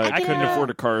 they say Akira. I couldn't afford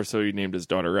a car, so he named his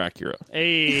daughter Acura.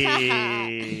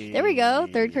 Hey, There we go.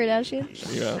 Third Kardashian.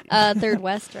 Yeah. Third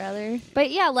West, rather. But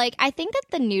yeah, like, I think that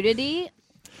the nudity,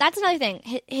 that's another thing.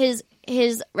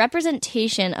 His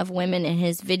representation of women in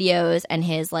his videos and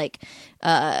his, like,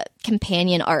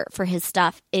 companion art for his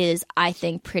stuff is, I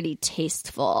think, pretty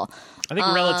tasteful. I think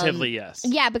relatively yes.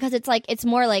 Yeah, because it's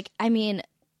more like, I mean,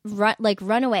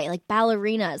 Runaway, like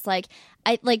ballerinas,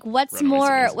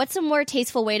 what's a more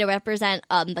tasteful way to represent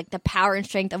like the power and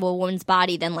strength of a woman's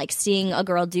body than like seeing a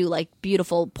girl do like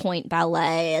beautiful point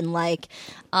ballet and like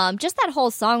just that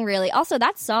whole song really. Also,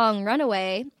 that song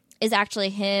Runaway is actually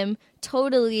him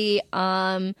totally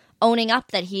owning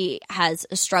up that he has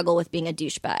a struggle with being a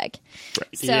douchebag.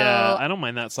 So, Yeah, I don't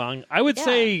mind that song. I would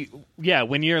say,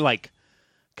 when you're like,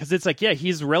 because it's like,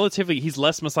 he's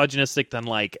less misogynistic than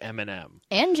like Eminem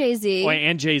and Jay-Z.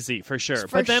 and Jay-Z for sure.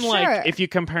 For But then sure. like, if you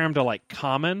compare him to like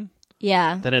Common,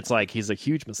 Yeah. then it's like he's a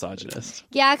huge misogynist,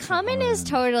 Yeah, Common is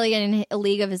totally in a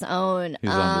league of his own. he's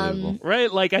unbelievable.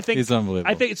 right? Like I think He's unbelievable.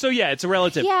 I think so. Yeah, it's a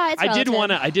relative. Yeah, it's I did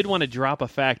relative. want to drop a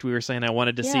fact. We were saying I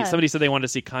wanted to see. Yeah. Somebody said they wanted to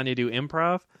see Kanye do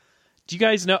improv. Do you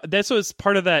guys know this was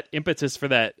part of that impetus for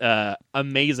that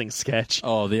amazing sketch?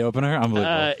 Oh, the opener,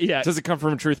 unbelievable. Yeah, Does it come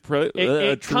from a truth?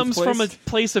 it truth comes place? from a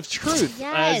place of truth,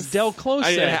 Yes. as Del Close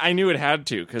said. I knew it had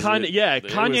to because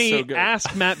Kanye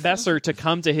asked Matt Besser to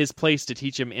come to his place to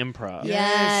teach him improv.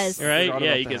 Yes. Right? Forgot Yeah,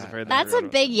 about you guys that. have heard that. That's a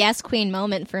big yes queen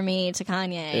moment for me to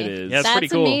Kanye. It is. Yeah, it's That's pretty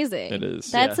cool. amazing. It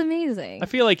is. That's Yeah. amazing. I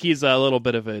feel like he's a little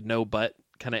bit of a no butt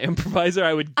kind of improviser.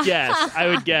 I would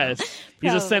guess.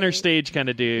 He's a center Probably. stage kind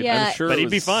of dude. Yeah. I'm sure But it he'd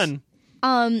be was- fun.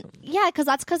 Yeah, because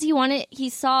he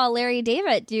saw Larry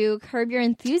David do Curb Your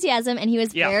Enthusiasm, and he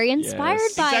was Yeah. very inspired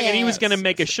Yes. by Exactly. it. And he was going to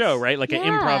make a show, right? Like an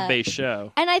Yeah. improv-based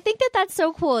show. And I think that that's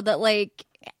so cool that, like,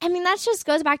 I mean, that just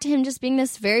goes back to him just being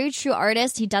this very true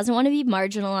artist. He doesn't want to be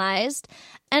marginalized.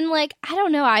 And, like, I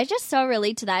don't know. I just so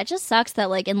relate to that. It just sucks that,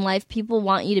 like, in life, people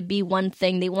want you to be one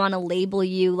thing. They want to label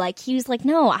you. Like, he was like,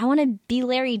 no, I want to be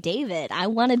Larry David. I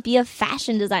want to be a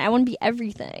fashion designer. I want to be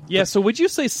everything. Yeah, so would you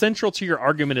say central to your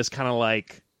argument is kind of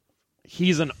like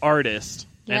he's an artist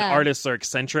and Yeah. artists are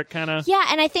eccentric kind of? Yeah,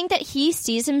 and I think that he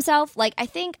sees himself like I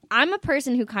think I'm a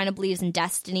person who kind of believes in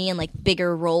destiny and like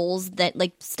bigger roles that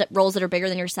like roles that are bigger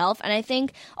than yourself. And I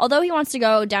think although he wants to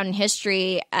go down in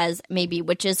history as maybe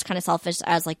which is kind of selfish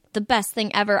as like the best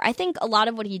thing ever, I think a lot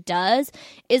of what he does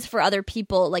is for other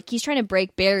people. Like he's trying to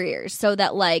break barriers so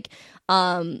that like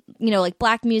like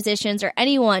black musicians or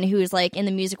anyone who's like in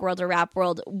the music world or rap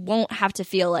world won't have to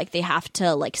feel like they have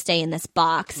to like stay in this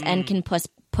box and can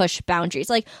push boundaries.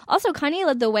 Like also Kanye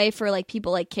led the way for like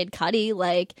people like Kid Cudi,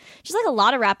 like just like a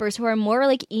lot of rappers who are more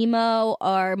like emo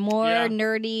or more Yeah.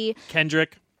 nerdy.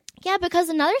 Kendrick. Yeah, because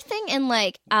another thing in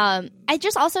like I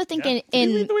just also think Did he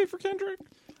in lead the way for Kendrick?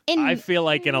 I feel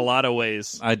like in a lot of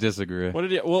ways. I disagree. What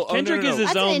did he? Well, Kendrick is his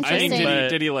That's an own interesting- thing. I mean, but-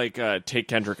 did he like take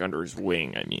Kendrick under his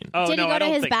wing? I mean, Oh, did no, he I go to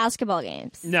don't his think, basketball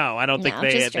games? No, I don't think No,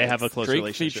 they just have a Drake. close Drake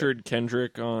relationship. featured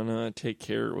Kendrick on "Take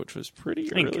Care," which was pretty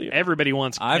I think early. everybody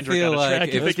wants I Kendrick feel on a like track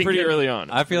it if It was they can pretty get- early on.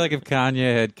 I feel like if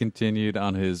Kanye had continued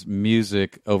on his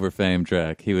music over fame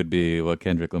track, he would be what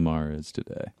Kendrick Lamar is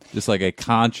today. Just like a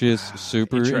conscious,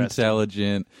 super Interesting.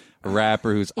 intelligent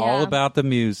rapper who's all Yeah. about the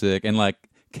music. And like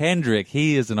Kendrick,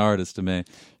 he is an artist to me.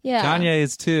 Yeah. Kanye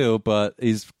is too, but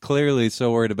he's clearly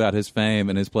so worried about his fame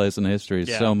and his place in history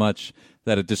Yeah. so much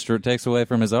that it just takes away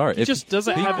from his art. He just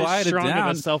doesn't he have as quieted strong of down,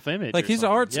 a self-image. like or his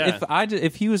something. art, Yeah.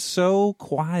 if he was so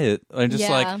quiet and just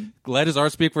Yeah. like let his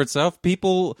art speak for itself,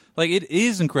 people like it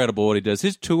is incredible what he does.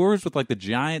 His tours with like the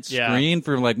giant Yeah. screen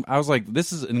for like I was like,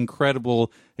 this is an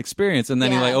incredible experience, and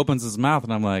then he Yeah. like opens his mouth,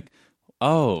 and I'm like,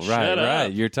 oh right, Shut up.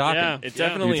 right, you're talking. Yeah. it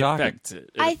definitely You're talking. affects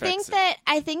it.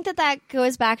 I think that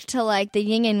goes back to like the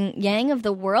yin and yang of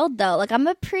the world though. Like I'm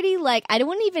a pretty like I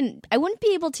wouldn't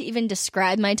be able to even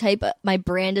describe my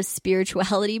brand of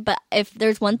spirituality, but if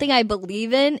there's one thing I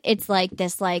believe in, it's like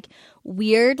this like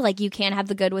weird, like you can't have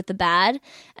the good with the bad.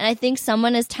 And I think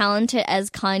someone as talented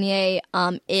as Kanye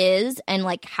is, and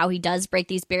like how he does break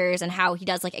these barriers and how he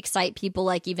does like excite people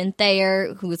like even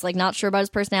Thayer, who's like not sure about his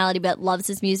personality but loves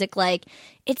his music, like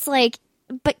it's like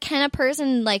but can a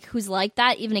person like who's like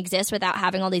that even exist without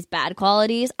having all these bad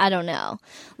qualities? I don't know.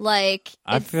 Like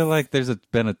I feel like there's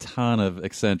been a ton of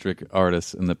eccentric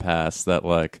artists in the past that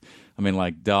like. I mean,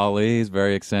 like Dali is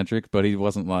very eccentric, but he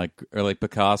wasn't like, or like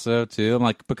Picasso too. I'm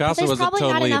like Picasso there's was probably not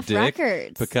totally a enough dick.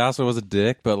 records. Picasso was a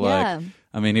dick, but like, Yeah.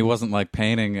 I mean, he wasn't like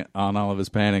painting on all of his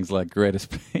paintings like greatest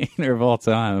painter of all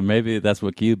time. And maybe that's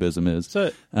what Cubism is.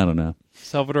 So, I don't know.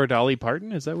 Salvador Dali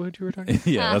Parton? Is that what you were talking about?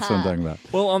 Yeah, that's what I'm talking about.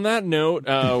 Well, on that note,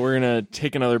 we're gonna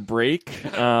take another break.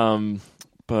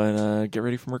 But get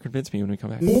ready for more Convince Me when we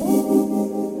come back.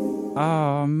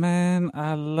 Oh man,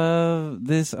 I love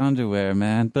this underwear,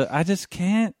 man, but I just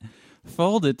can't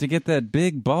fold it to get that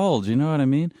big bulge, you know what I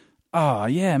mean? Oh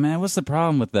yeah, man, what's the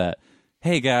problem with that?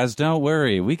 Hey guys, don't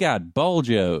worry, we got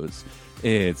Bulgos.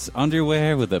 It's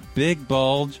underwear with a big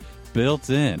bulge built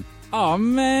in. Oh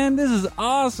man, this is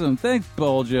awesome. Thanks,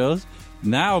 Bulgos.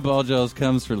 Now Bulgos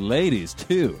comes for ladies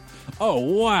too. Oh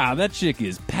wow, that chick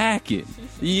is packing.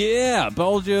 Yeah,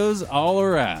 Bulgos all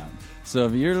around. So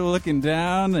if you're looking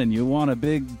down and you want a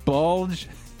big bulge,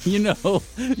 you know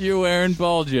you're wearing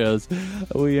Bulgos.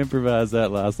 We improvised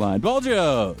that last line.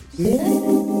 Bulgos!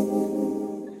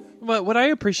 But what I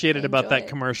appreciated about Enjoy that it.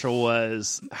 commercial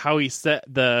was how he said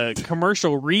the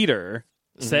commercial reader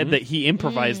said that he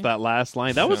improvised that last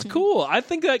line. That was cool. I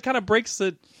think that kind of breaks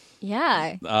it.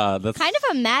 yeah, That's kind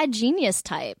of a mad genius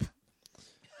type.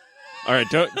 All right,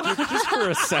 just for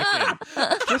a second.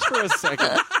 Just for a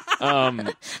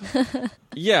second.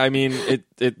 Yeah, I mean,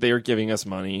 they are giving us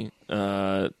money.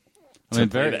 I to mean,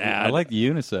 play the ad. I like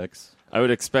unisex. I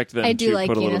would expect them I do to like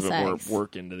put a little bit unisex. more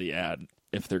work into the ad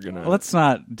if they're gonna. Let's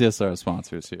not diss our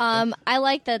sponsors here. I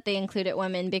like that they included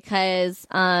women because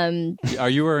Are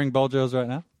you wearing Bulgos right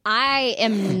now? I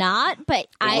am not, but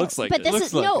I looks like but it. this Looks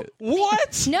is like no it.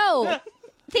 What? no.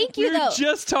 Thank you We were though.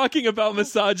 just talking about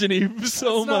misogyny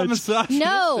so Not much. misogynistic.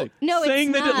 No, Saying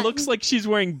it's that not. it looks like she's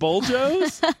wearing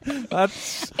Bulgos?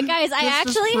 That's Guys, I This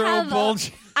is actually pro have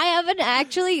Bulgos. I have an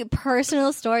actually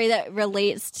personal story that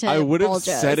relates to I would have Bulgos.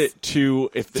 said it too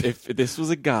if this was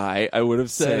a guy. I would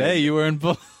have said, Hey, you were in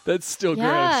that's still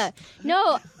Yeah. gross.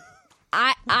 No,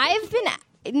 I've been.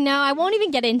 No, I won't even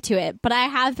get into it. But I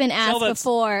have been asked that's-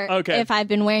 before okay. if I've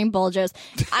been wearing Bulgos.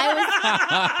 I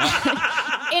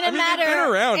was in a matter. They've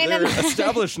been around. in a They're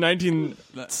established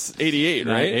 1988,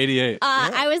 right? 88.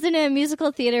 I was in a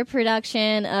musical theater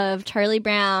production of Charlie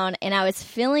Brown, and I was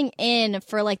filling in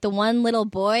for like the one little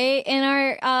boy in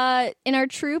our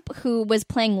troupe who was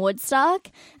playing Woodstock,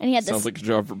 and he had Sounds this like a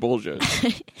job for Bulgos.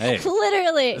 Hey,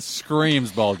 literally.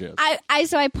 screams Bulgos.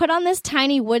 So I put on this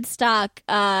tiny Woodstock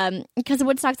because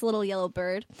Woodstock's a little yellow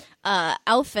bird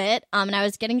outfit, and I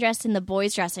was getting dressed in the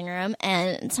boys' dressing room,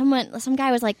 and some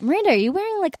guy was like, "Miranda, are you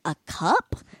wearing like a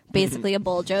cup?" Basically a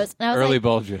Bulgos, and I was Early like,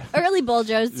 Bulgos. early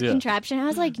Bulgos Yeah. contraption. I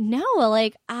was like, no,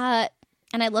 like, and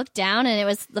I looked down, and it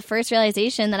was the first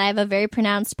realization that I have a very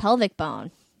pronounced pelvic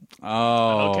bone.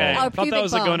 Oh. Okay, I thought that pubic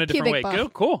was going bone, a different way. pubic bone. Go,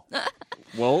 cool.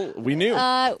 Well, we knew.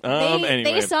 They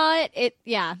Anyway. saw it.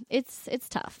 It's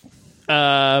tough.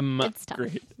 It's tough.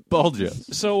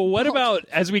 Bulgos. So what about,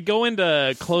 as we go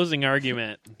into closing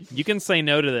argument, you can say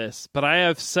no to this, but I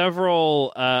have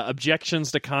several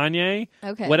objections to Kanye.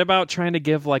 Okay. What about trying to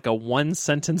give like a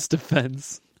one-sentence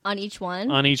defense On each one.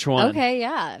 on each one? Okay,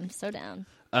 yeah, I'm so down.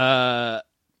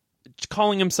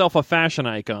 Calling himself a fashion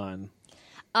icon.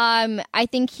 I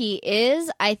think he is.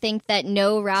 I think that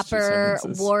no rapper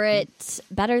sentences. wore it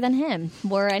better than him.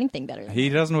 Wore anything better than him. He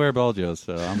doesn't wear Bulgos,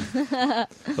 so I'm...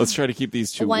 Let's try to keep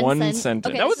these to One one sentence. sentence.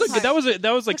 Okay. That was Sorry.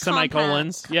 that was like The compound-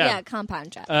 semicolons. Yeah.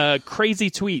 compound chat.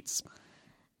 Crazy tweets.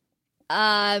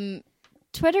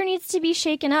 Twitter needs to be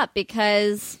shaken up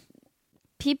because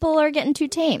people are getting too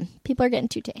tame.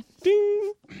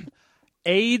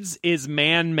 AIDS is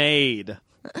man-made.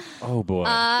 Oh, boy.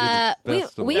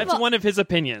 We've That's one of his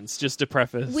opinions, just to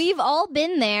preface. we've all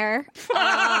been there.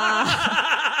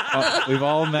 Oh, we've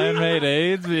all man-made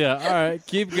AIDS? Yeah, all right.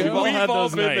 Keep going. We've all had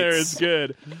those been there. nights. It's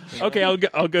good. Okay,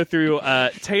 I'll go through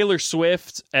Taylor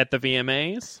Swift at the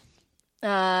VMAs.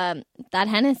 That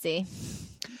Hennessy.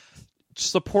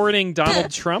 Supporting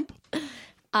Donald Trump.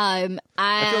 I feel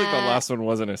like the last one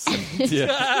wasn't a sentence.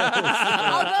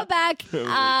 I'll go back.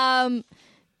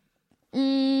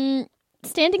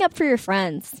 Standing up for your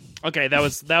friends. Okay, that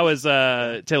was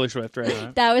Taylor Swift,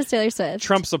 right? That was Taylor Swift.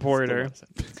 Trump supporter.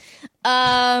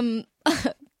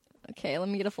 Okay, let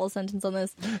me get a full sentence on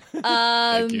this.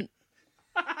 Thank you.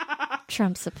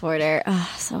 Trump supporter.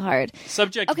 So hard.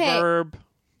 Subject, Okay. verb,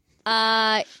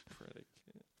 Uh,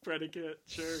 predicate.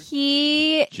 Sure.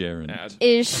 he Jaron. Ad.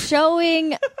 is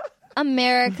showing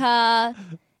America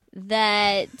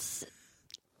that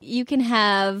you can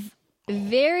have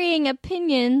varying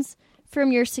opinions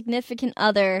from your significant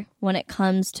other when it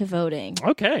comes to voting.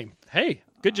 Okay. Hey,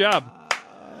 good job.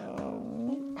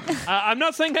 I'm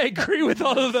not saying I agree with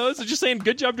all of those. I'm just saying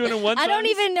good job doing it in one I don't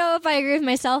sentence. even know if I agree with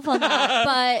myself on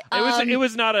that, but It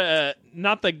was not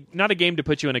a game to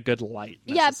put you in a good light.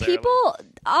 yeah, necessarily. people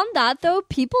on that though,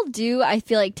 people do I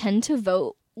feel like tend to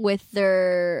vote with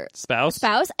their spouse.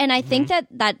 and I think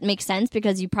that makes sense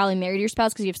because you probably married your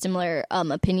spouse because you have similar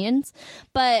opinions.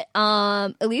 But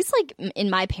at least like in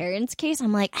my parents' case,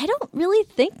 I'm like, I don't really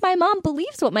think my mom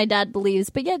believes what my dad believes,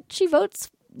 but yet she votes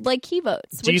like he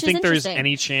votes. Do you which is think there's interesting.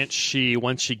 any chance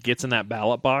once she gets in that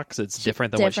ballot box, it's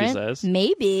different than what she says?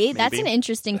 Maybe. That's an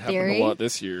interesting Happened theory. a lot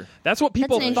this year. That's what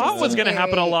people That's an thought was interesting going to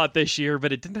happen a theory. lot this year,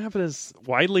 but it didn't happen as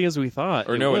widely as we thought.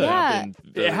 Or it no, would. it Yeah. happened.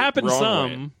 the It happened wrong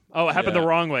some. way. Oh, it happened Yeah. the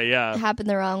wrong way. Yeah. It happened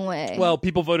the wrong way. Well,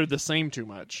 people voted the same too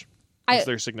much. as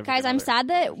their significant guys, I'm other. sad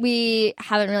that we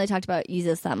haven't really talked about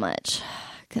Yeezus that much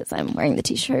because I'm wearing the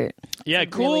T-shirt. Yeah,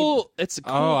 It's a cool. really- It's a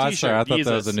cool Oh, I'm T-shirt. sorry. I thought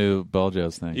that was Yeezus. a new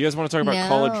Bulgos thing. You guys want to talk about No.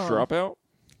 College Dropout?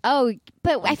 Oh,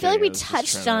 but I feel like we I was just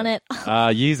touched trying on to- it.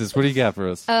 Yeezus, what do you got for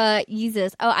us?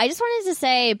 Yeezus. Oh, I just wanted to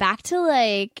say back to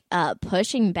like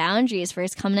pushing boundaries,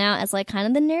 first coming out as like kind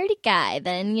of the nerdy guy,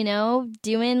 then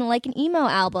doing like an emo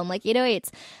album like 808s.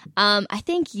 I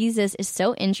think Yeezus is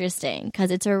so interesting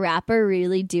because it's a rapper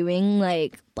really doing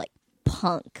like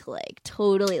punk, like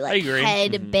totally I like agree.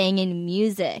 head banging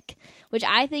music, which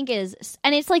I think is,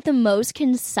 and it's like the most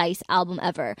concise album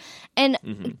ever.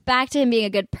 And back to him being a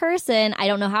good person, I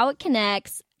don't know how it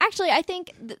connects. Actually, I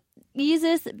think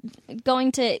Yeezus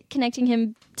connecting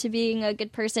him to being a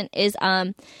good person is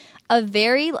a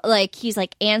very like he's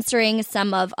answering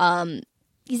some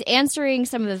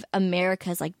of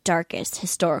America's like darkest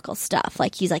historical stuff.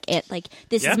 Like he's like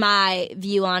this Yeah. is my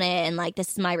view on it, and like this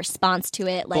is my response to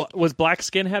it. Like Was Black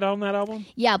Skinhead on that album?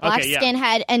 yeah, Black Okay, yeah.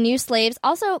 Skinhead and New Slaves.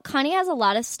 Also, Kanye has a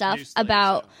lot of stuff New Slaves,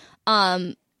 about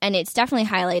and it's definitely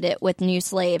highlighted with New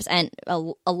Slaves, and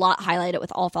a lot highlighted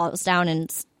with All Falls Down,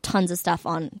 and tons of stuff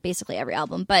on basically every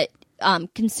album. But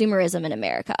consumerism in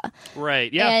America,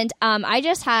 Right. Yeah. and I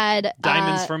just had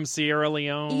Diamonds from Sierra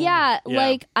Leone. yeah,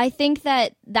 like I think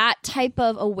that type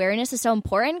of awareness is so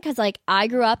important because like I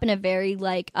grew up in a very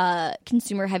like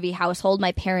consumer heavy household.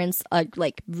 My parents are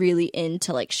like really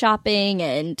into like shopping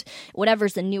and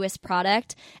whatever's the newest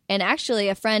product. And actually,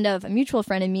 a mutual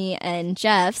friend of me and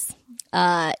Jeff's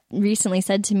recently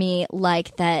said to me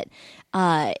like that.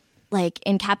 Like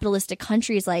in capitalistic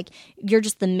countries, like you're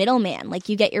just the middleman. Like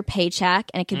you get your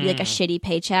paycheck and it could be like a shitty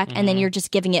paycheck and then you're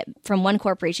just giving it from one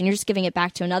corporation. You're just giving it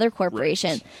back to another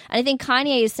corporation. Right. And I think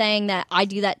Kanye is saying that I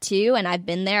do that too. And I've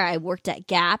been there. I worked at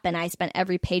Gap and I spent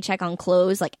every paycheck on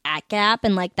clothes like at Gap,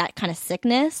 and like that kind of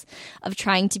sickness of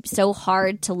trying to be so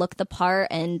hard to look the part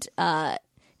and,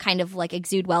 kind of like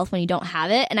exude wealth when you don't have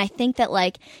it. And I think that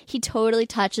like he totally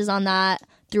touches on that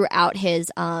throughout his,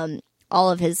 all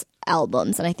of his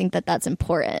albums, and I think that that's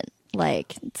important.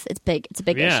 Like it's big. It's a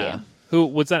big issue. Who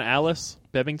was that? Alice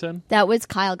Bevington? That was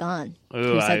Kyle Gahn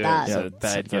who said that. Yeah,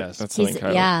 bad guess. That's something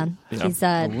Kyle. Yeah, he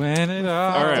said. When it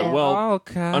all right. Well,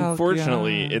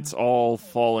 unfortunately, it's all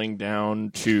falling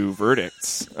down to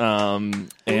verdicts, and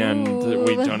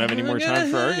we don't have any more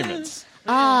time for arguments.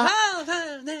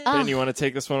 Ben, you want to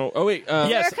take this one? Oh wait,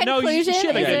 yes. No, you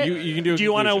should. Yeah, you can do. Do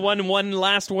you want to one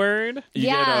last word? You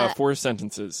get 4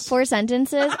 sentences. 4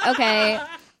 sentences. Okay.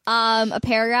 A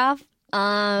paragraph.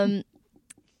 I'm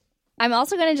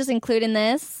also going to just include in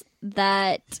this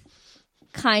that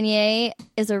Kanye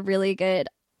is a really good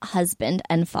husband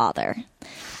and father,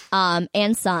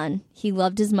 and son. He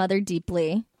loved his mother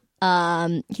deeply.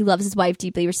 He loves his wife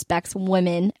deeply, respects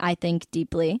women, I think,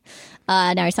 deeply.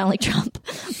 Now I sound like Trump.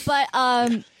 But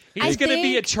he's going to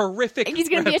be a terrific... He's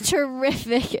going to be a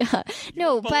terrific...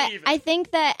 no, but I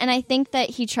think that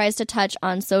he tries to touch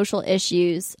on social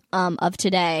issues of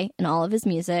today in all of his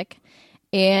music.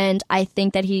 And I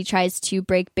think that he tries to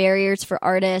break barriers for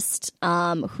artists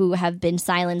who have been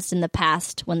silenced in the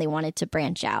past when they wanted to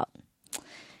branch out.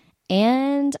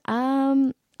 And...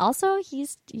 also,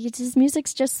 his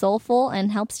music's just soulful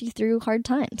and helps you through hard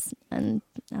times. And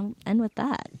I'll end with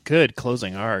that. Good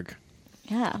closing arg.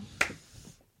 Yeah.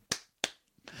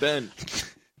 Ben.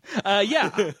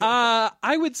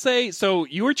 I would say, so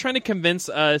you were trying to convince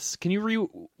us, can you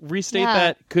restate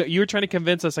that? You were trying to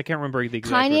convince us, I can't remember the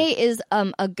exact Kanye word. is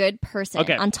a good person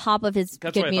on top of his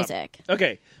good music.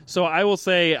 Okay, so I will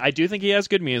say, I do think he has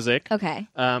good music. Okay.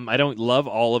 I don't love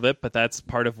all of it, but that's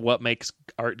part of what makes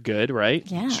art good, right?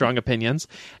 Yeah. Strong opinions.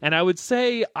 And I would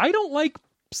say, I don't like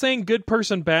saying good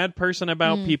person, bad person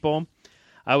about people.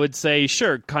 I would say,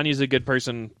 sure, Kanye's a good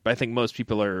person, but I think most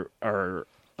people are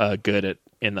good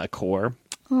in the core.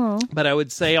 But I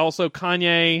would say also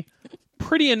Kanye,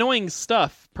 pretty annoying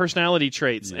stuff, personality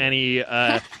traits, and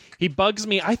he bugs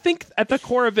me. I think at the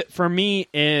core of it for me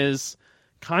is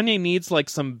Kanye needs like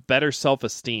some better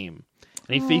self-esteem.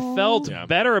 And if he felt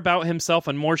better about himself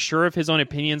and more sure of his own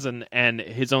opinions and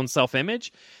his own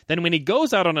self-image, then when he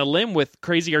goes out on a limb with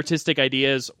crazy artistic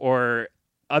ideas or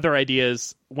other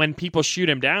ideas, when people shoot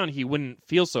him down, he wouldn't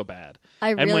feel so bad.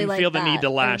 I really and wouldn't like feel that. the need to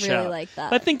lash I really out. like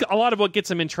that. I think a lot of what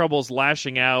gets him in trouble is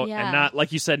lashing out and not,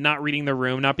 like you said, not reading the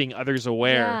room, not being others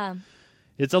aware. Yeah.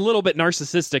 It's a little bit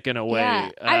narcissistic in a way.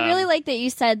 Yeah. I really like that you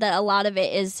said that a lot of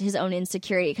it is his own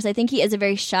insecurity, because I think he is a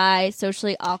very shy,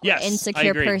 socially awkward,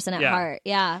 insecure person at heart.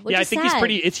 Yeah. Which I is think sad. he's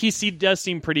pretty. He does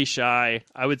seem pretty shy.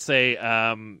 I would say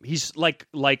he's like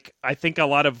I think a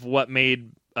lot of what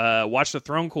made Watch the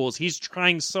Throne cool is he's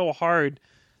trying so hard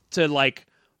to like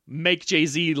make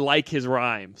Jay-Z like his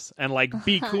rhymes and like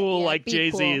be cool like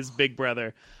Jay-Z cool. is Big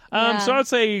Brother. So I would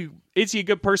say, is he a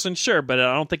good person? Sure, but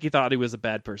I don't think he thought he was a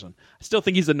bad person. I still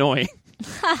think he's annoying.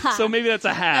 So maybe that's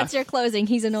a half. That's your closing.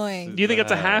 He's annoying. Do you think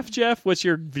that's a half, Jeff? What's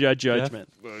your judgment?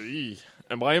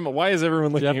 And why is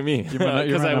everyone looking at me?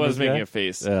 Because I was making a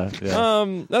face. Yeah.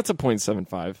 That's a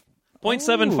 0.75.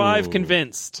 0.75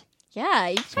 convinced. Yeah,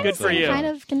 you good for you. Kind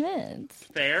of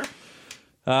convinced. Fair.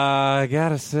 I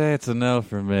gotta say it's a no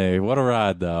for me. What a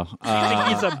ride, though. I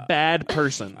think he's a bad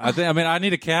person. I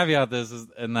need to caveat this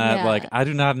in that, like, I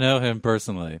do not know him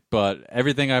personally, but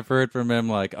everything I've heard from him,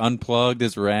 like, unplugged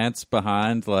his rants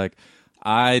behind, like,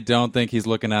 I don't think he's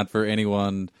looking out for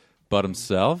anyone but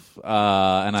himself.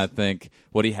 And I think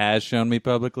what he has shown me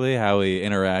publicly, how he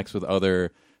interacts with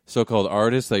other so-called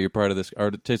artists, that you're part of this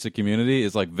artistic community,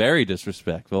 is like very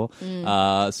disrespectful. And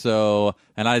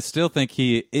I still think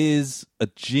he is a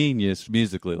genius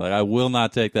musically. Like, I will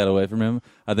not take that away from him.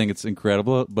 I think it's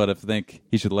incredible, but I think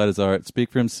he should let his art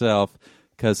speak for himself,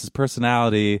 because his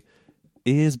personality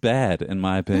is bad, in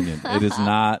my opinion. It is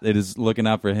not. It is looking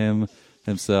out for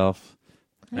himself,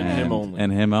 and him only.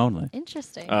 And him only.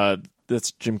 Interesting.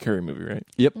 That's Jim Carrey movie, right?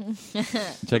 Yep.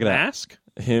 Check it out. Mask?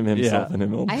 Him, himself, Yeah. and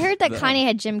him only. I heard that Kanye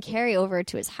had Jim Carrey over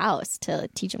to his house to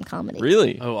teach him comedy.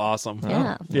 Really? Oh, awesome.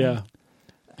 Yeah. Yeah.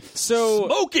 So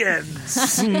Smoking!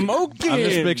 smoking. I'm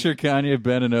just picture Kanye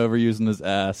bending over using his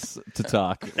ass to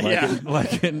talk,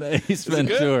 like in Ace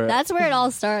Ventura. That's where it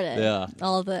all started. Yeah.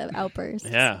 All the outbursts.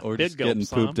 Yeah. or Big just getting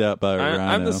gulps, pooped huh? out by a rhino.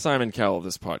 I'm the Simon Cowell of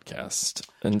this podcast.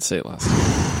 I didn't say it last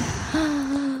time.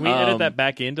 Can we edit that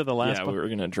back into the last Yeah, one? we were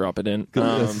going to drop it in.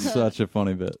 That's such a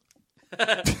funny bit.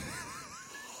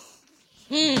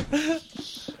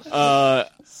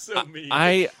 So mean.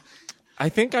 I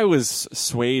think I was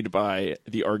swayed by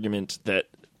the argument that,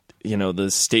 you know, the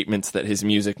statements that his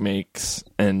music makes,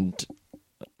 and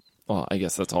well, I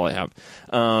guess that's all I have.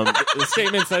 The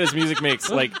statements that his music makes,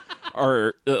 like,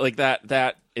 are like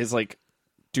that is like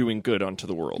doing good onto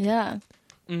the world. Yeah.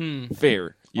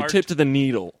 Fair. You Art. tipped the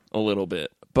needle a little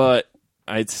bit, but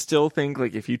I'd still think,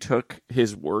 like, if you took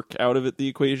his work out of the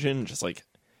equation, just like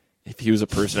if he was a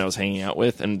person I was hanging out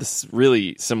with, and this is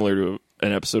really similar to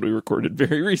an episode we recorded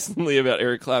very recently about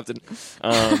Eric Clapton.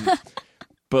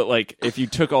 But like, if you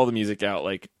took all the music out,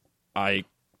 like I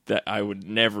would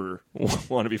never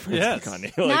want to be friends with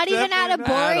Kanye. Like, Not even at a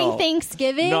boring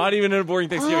Thanksgiving? not even at a boring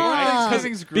Thanksgiving.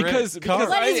 Thanksgiving's great. Because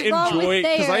What I is wrong with enjoy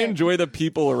there? I enjoy the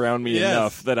people around me Yes.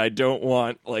 enough that I don't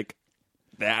want like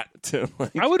that to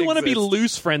like. I would want to be exist.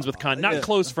 loose friends with Kanye, not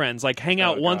close friends. Like hang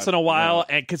out Oh, once God, in a while, no.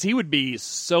 and because he would be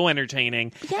so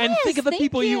entertaining. And Yes, think of the thank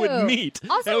people you would you. meet.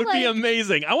 Also, that would be like-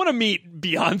 amazing. I want to meet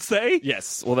Beyonce.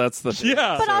 Yes, well, that's the thing.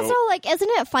 Yeah. But So- also, like, isn't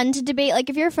it fun to debate? Like,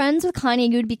 if you're friends with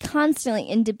Kanye, you would be constantly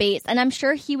in debates, and I'm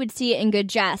sure he would see it in good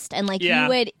jest, and like Yeah.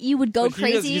 you would go But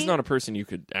crazy. he's not a person you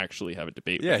could actually have a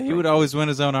debate Yeah, with. he would always win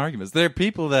his own arguments. There are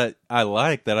people that I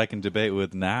like that I can debate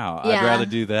with now. I'd Yeah. rather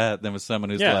do that than with someone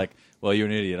who's Yeah. like, well, you're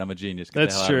an idiot. I'm a genius. Get the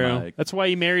That's hell out of true. my- That's why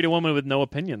he married a woman with no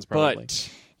opinions, probably. But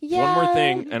Yeah. one more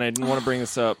thing, and I didn't want to bring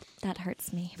this up. That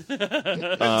hurts me.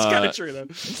 It's kind of true, though.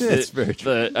 It's very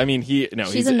true. I mean, She's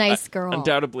he's a nice girl.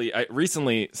 Undoubtedly,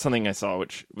 recently something I saw,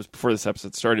 which was before this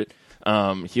episode started.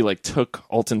 He like took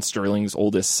Alton Sterling's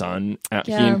oldest son.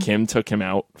 He Yeah. and Kim took him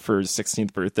out for his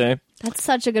 16th birthday. That's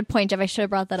such a good point, Jeff. I should have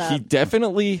brought that up. He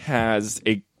definitely has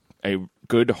a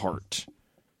good heart.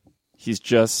 He's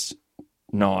just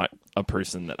not a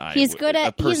person that I. He's good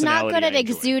at. He's not good at I enjoy.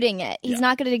 exuding it. He's Yeah.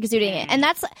 not good at exuding it, and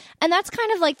that's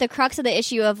kind of like the crux of the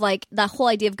issue of like the whole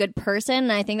idea of good person.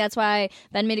 And I think that's why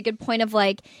Ben made a good point of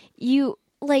like you.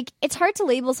 Like, it's hard to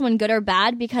label someone good or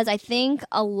bad because I think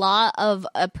a lot of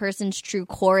a person's true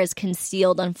core is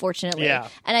concealed, unfortunately. Yeah.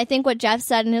 And I think what Jeff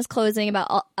said in his closing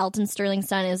about Alton Sterling's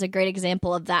son is a great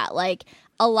example of that. Like,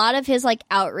 a lot of his, like,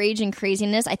 outrage and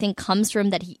craziness, I think, comes from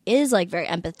that he is, like, very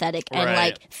empathetic and, Right.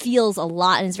 like, feels a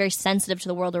lot and is very sensitive to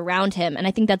the world around him. And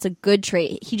I think that's a good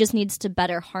trait. He just needs to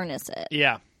better harness it.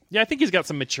 Yeah. Yeah, I think he's got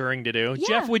some maturing to do.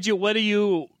 Yeah. Jeff, what do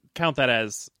you count that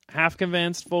as? Half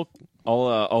convinced? Full?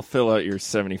 I'll fill out your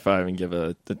 75 and give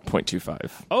a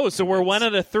 0.25. Oh, so we're 1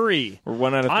 out of 3. We're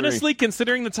 1 out of 3. Honestly,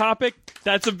 considering the topic,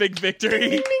 that's a big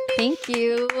victory. Thank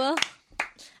you. I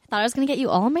thought I was going to get you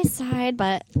all on my side,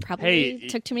 but probably Hey,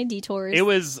 took too many detours. It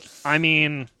was, I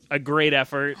mean, a great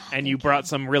effort, and you brought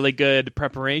some really good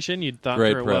preparation. You thought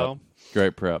Great through it prep. well.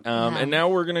 Great prep. And now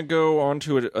we're going to go on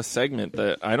to a segment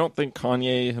that I don't think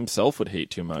Kanye himself would hate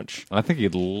too much, I think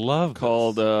he'd love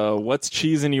called What's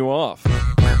Cheesing You Off?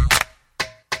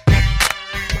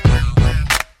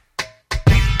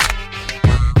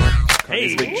 Hey,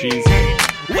 Kanye's big cheese.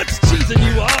 what's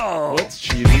cheesing you off? What's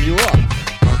cheesing you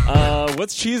off?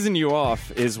 What's cheesing you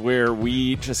off is where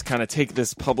we just kind of take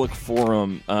this public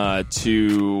forum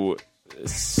to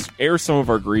air some of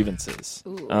our grievances.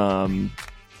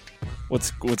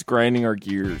 What's grinding our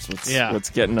gears? What's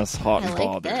getting us hot I and like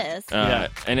bothered? this. Yeah.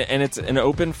 And it's an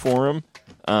open forum.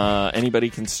 Anybody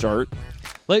can start.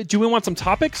 Do we want some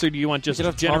topics, or do you want just We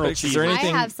could have general topics. Is cheese? there I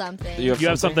anything- have something. You You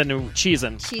have something to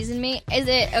cheesing. Cheesing me? Is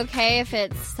it okay if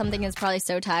it's something that's probably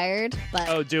so tired? But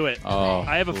Oh, do it. Oh,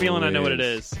 I have a feeling I know what it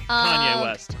please. is. Kanye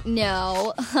West.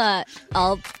 no,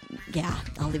 I'll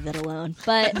leave that alone.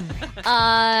 But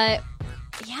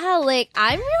yeah, like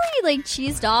I'm really like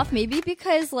cheesed off. Maybe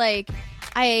because like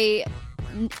I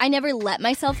never let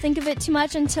myself think of it too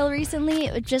much until recently.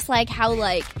 It was just like how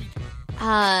like.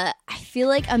 I feel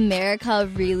like America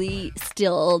really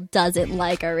still doesn't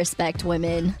like or respect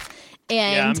women,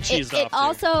 and Yeah, I'm cheesed it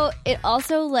off, too.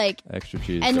 also like extra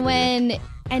cheese. and over here.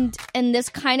 and this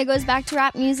kind of goes back to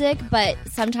rap music, but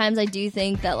sometimes I do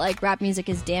think that like rap music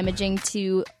is damaging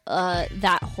to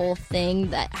that whole thing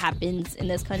that happens in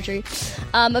this country,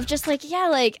 of just like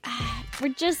we're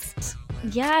just.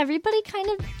 Yeah, everybody kind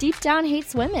of deep down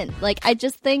hates women. Like, I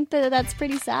just think that that's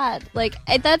pretty sad. Like,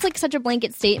 that's like such a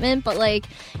blanket statement, but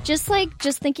just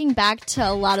thinking back to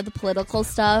a lot of the political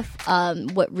stuff,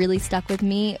 what really stuck with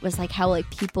me was like how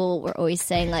like people were always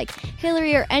saying like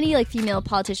Hillary or any like female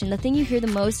politician, the thing you hear the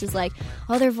most is like,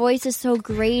 oh, their voice is so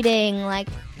grating, like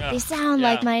they sound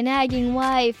like my nagging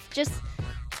wife. Just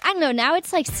I don't know, now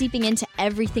it's like seeping into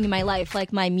everything in my life,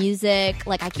 like my music,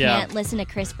 like I can't listen to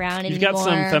Chris Brown anymore. You've got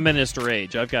some feminist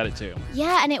rage. I've got it too.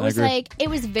 Yeah, and it was like, it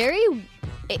was very,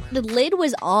 the lid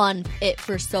was on it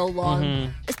for so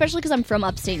long, especially because I'm from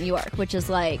upstate New York, which is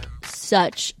like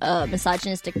such a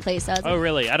misogynistic place. I was Oh,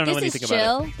 really? I don't know anything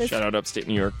about it. Shout out upstate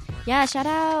New York. Yeah, shout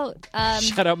out.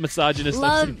 Shout out misogynist.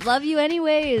 Love you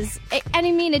anyways. And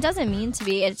I mean, it doesn't mean to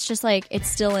be. It's just like, it's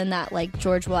still in that like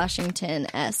George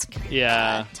Washington-esque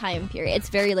time period. It's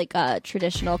very like a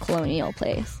traditional colonial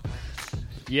place.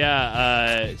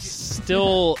 Yeah,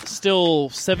 still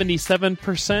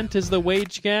 77% is the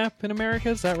wage gap in America.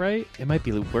 Is that right? It might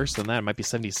be worse than that. It might be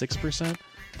 76%.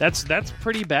 That's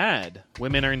pretty bad.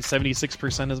 Women earn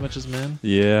 76% as much as men.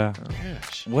 Yeah. Oh,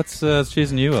 gosh. What's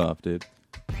cheesing you off, dude?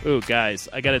 Ooh, guys,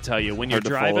 I got to tell you, when you're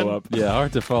driving,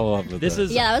 hard to follow up with this that.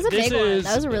 is Yeah, that was a big one. is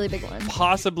That was a really big one.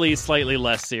 possibly slightly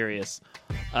less serious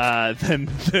than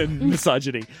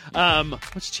misogyny.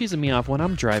 What's cheesing me off when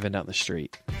I'm driving down the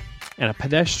street and a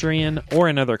pedestrian or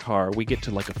another car, we get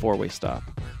to like a four-way stop,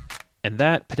 and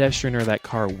that pedestrian or that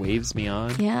car waves me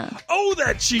on. Yeah. Oh,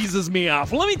 that cheeses me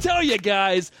off. Let me tell you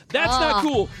guys, that's not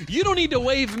cool. You don't need to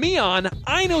wave me on.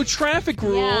 I know traffic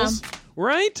rules.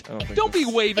 Right? Don't be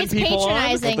waving It's people on.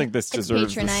 patronizing. I don't think this It's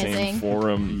deserves the patronizing. same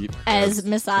forum As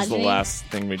misogyny. the last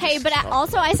thing we Hey, just but talked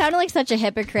also I sounded like such a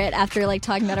hypocrite after like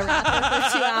talking about a rapper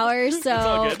for 2 hours. So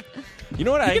all good. You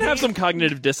know what? You can have some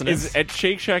cognitive dissonance. Is at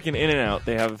Shake Shack and In-N-Out,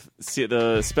 they have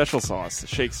the special sauce, the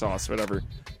shake sauce, whatever.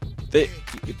 I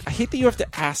hate that you have to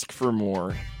ask for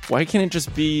more. Why can't it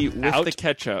just be with the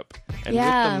ketchup and with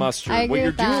the mustard? I agree What you're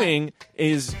with that. doing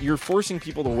is you're forcing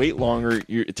people to wait longer.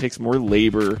 It takes more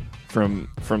labor from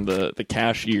the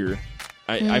cashier.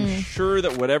 I'm sure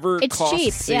that whatever It's cost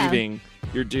cheap, saving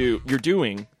you're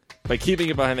doing by keeping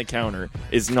it behind the counter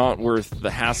is not worth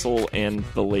the hassle and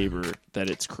the labor that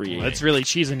it's creating. That's really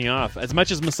cheesing you off. As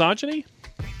much as misogyny?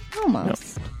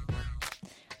 almost.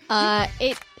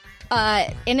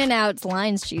 In-N-Out's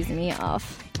lines cheesing me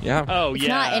off. Yeah. Oh, It's yeah.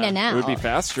 not In-N-Out. It would be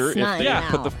faster It's if not they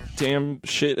In-N-Out. put the damn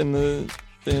shit in a...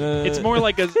 It's more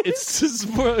like it's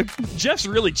more, Jeff's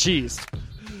really cheesed.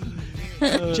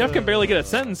 Jeff can barely get a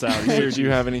sentence out. Here, do you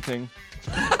have anything?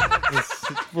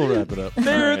 We'll wrap it up.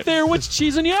 There, what's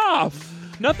cheesing you off?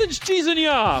 Nothing's cheesing you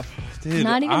off. Dude,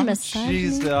 Not even I'm misogyny?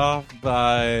 cheesed off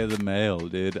by the mail,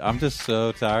 dude. I'm just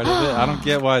so tired of it. I don't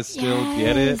get why I still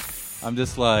get it. I'm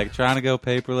just like trying to go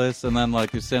paperless, and then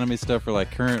like you're sending me stuff for like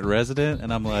current resident,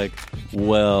 and I'm like,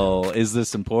 well, is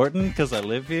this important because I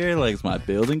live here? Like, is my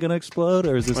building gonna explode,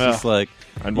 or is this just like,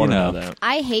 I'd you want to know, know that.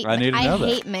 I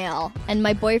hate mail, and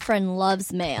my boyfriend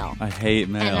loves mail. I hate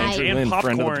mail. And I- And Lynn,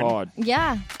 friend of the popcorn. pod.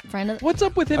 Yeah, friend of. What's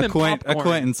up with him and popcorn?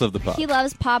 Acquaintance of the pod. He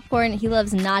loves popcorn. He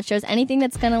loves nachos. Anything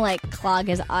that's gonna like clog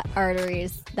his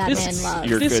arteries. That This- man loves.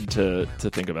 You're This- good to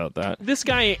think about that. This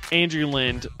guy, Andrew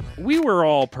Lind, we were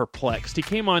all perplexed. He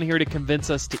came on here to convince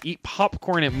us to eat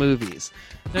popcorn at movies.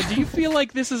 Now, do you feel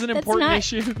like this is an important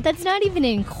issue? That's not even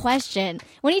in question.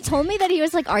 When he told me that he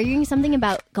was like arguing something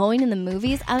about going in the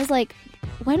movies, I was like,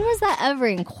 when was that ever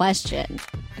in question?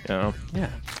 Yeah. Yeah.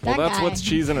 Well, That that's guy. what's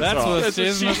cheesing us That's off. what's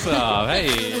cheesing us off. Hey.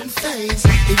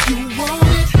 If you want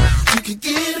it, you can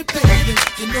get it, baby.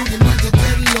 You know you need to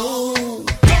get low.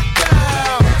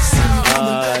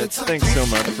 Thanks so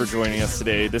much for joining us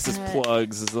today. This is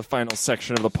Plugs. This is the final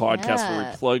section of the podcast where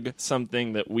Yeah. we plug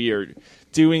something that we are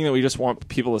doing that we just want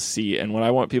people to see. And what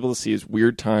I want people to see is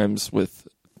Weird Times with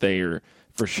Thayer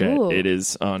Frechette. Ooh. It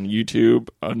is on YouTube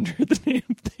under the name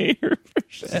Thayer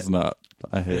Frechette. It's not.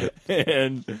 I hate it.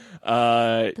 And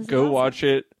is go awesome. watch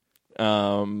it.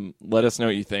 Let us know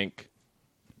what you think.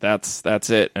 That's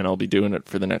it, and I'll be doing it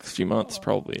for the next few months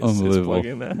probably. Is Unbelievable.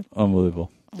 plugging that.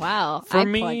 Unbelievable. Wow. For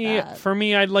I'd plug me,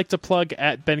 that. I'd like to plug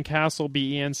at Ben Castle,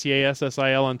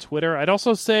 BENCASSIL on Twitter. I'd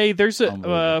also say there's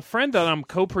a friend that I'm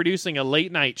co-producing a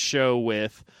late night show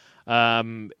with.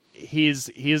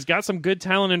 He's got some good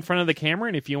talent in front of the camera,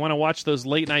 and if you want to watch those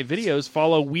late night videos,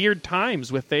 follow Weird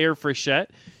Times with Thayer Frechette.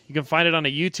 You can find it on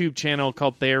a YouTube channel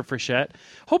called Thayer Frechette.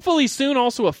 Hopefully soon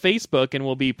also a Facebook, and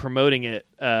we'll be promoting it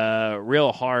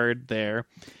real hard there.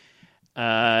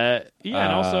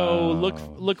 And also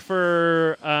look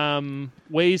for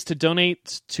ways to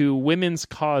donate to women's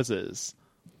causes.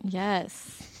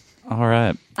 Yes. All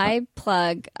right. I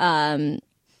plug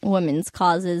women's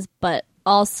causes, but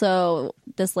also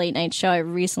this late night show I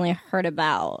recently heard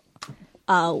about.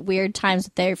 Weird Times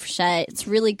with Dave Frechette. It's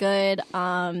really good.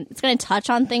 It's going to touch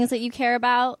on things that you care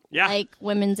about, like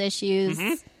women's issues.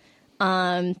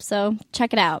 So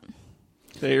check it out.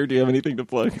 Thayer, do you have anything to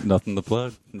plug? Nothing to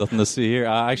plug. Nothing to see here.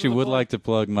 I actually would like to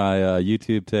plug my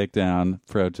YouTube takedown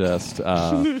protest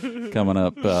coming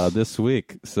up this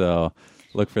week. So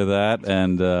look for that,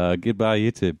 and goodbye,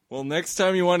 YouTube. Well, next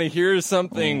time you want to hear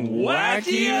something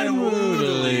wacky and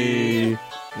woodly,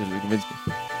 convince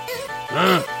me.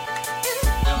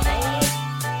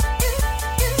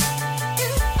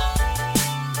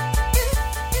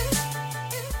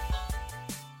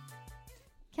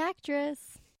 Cactus.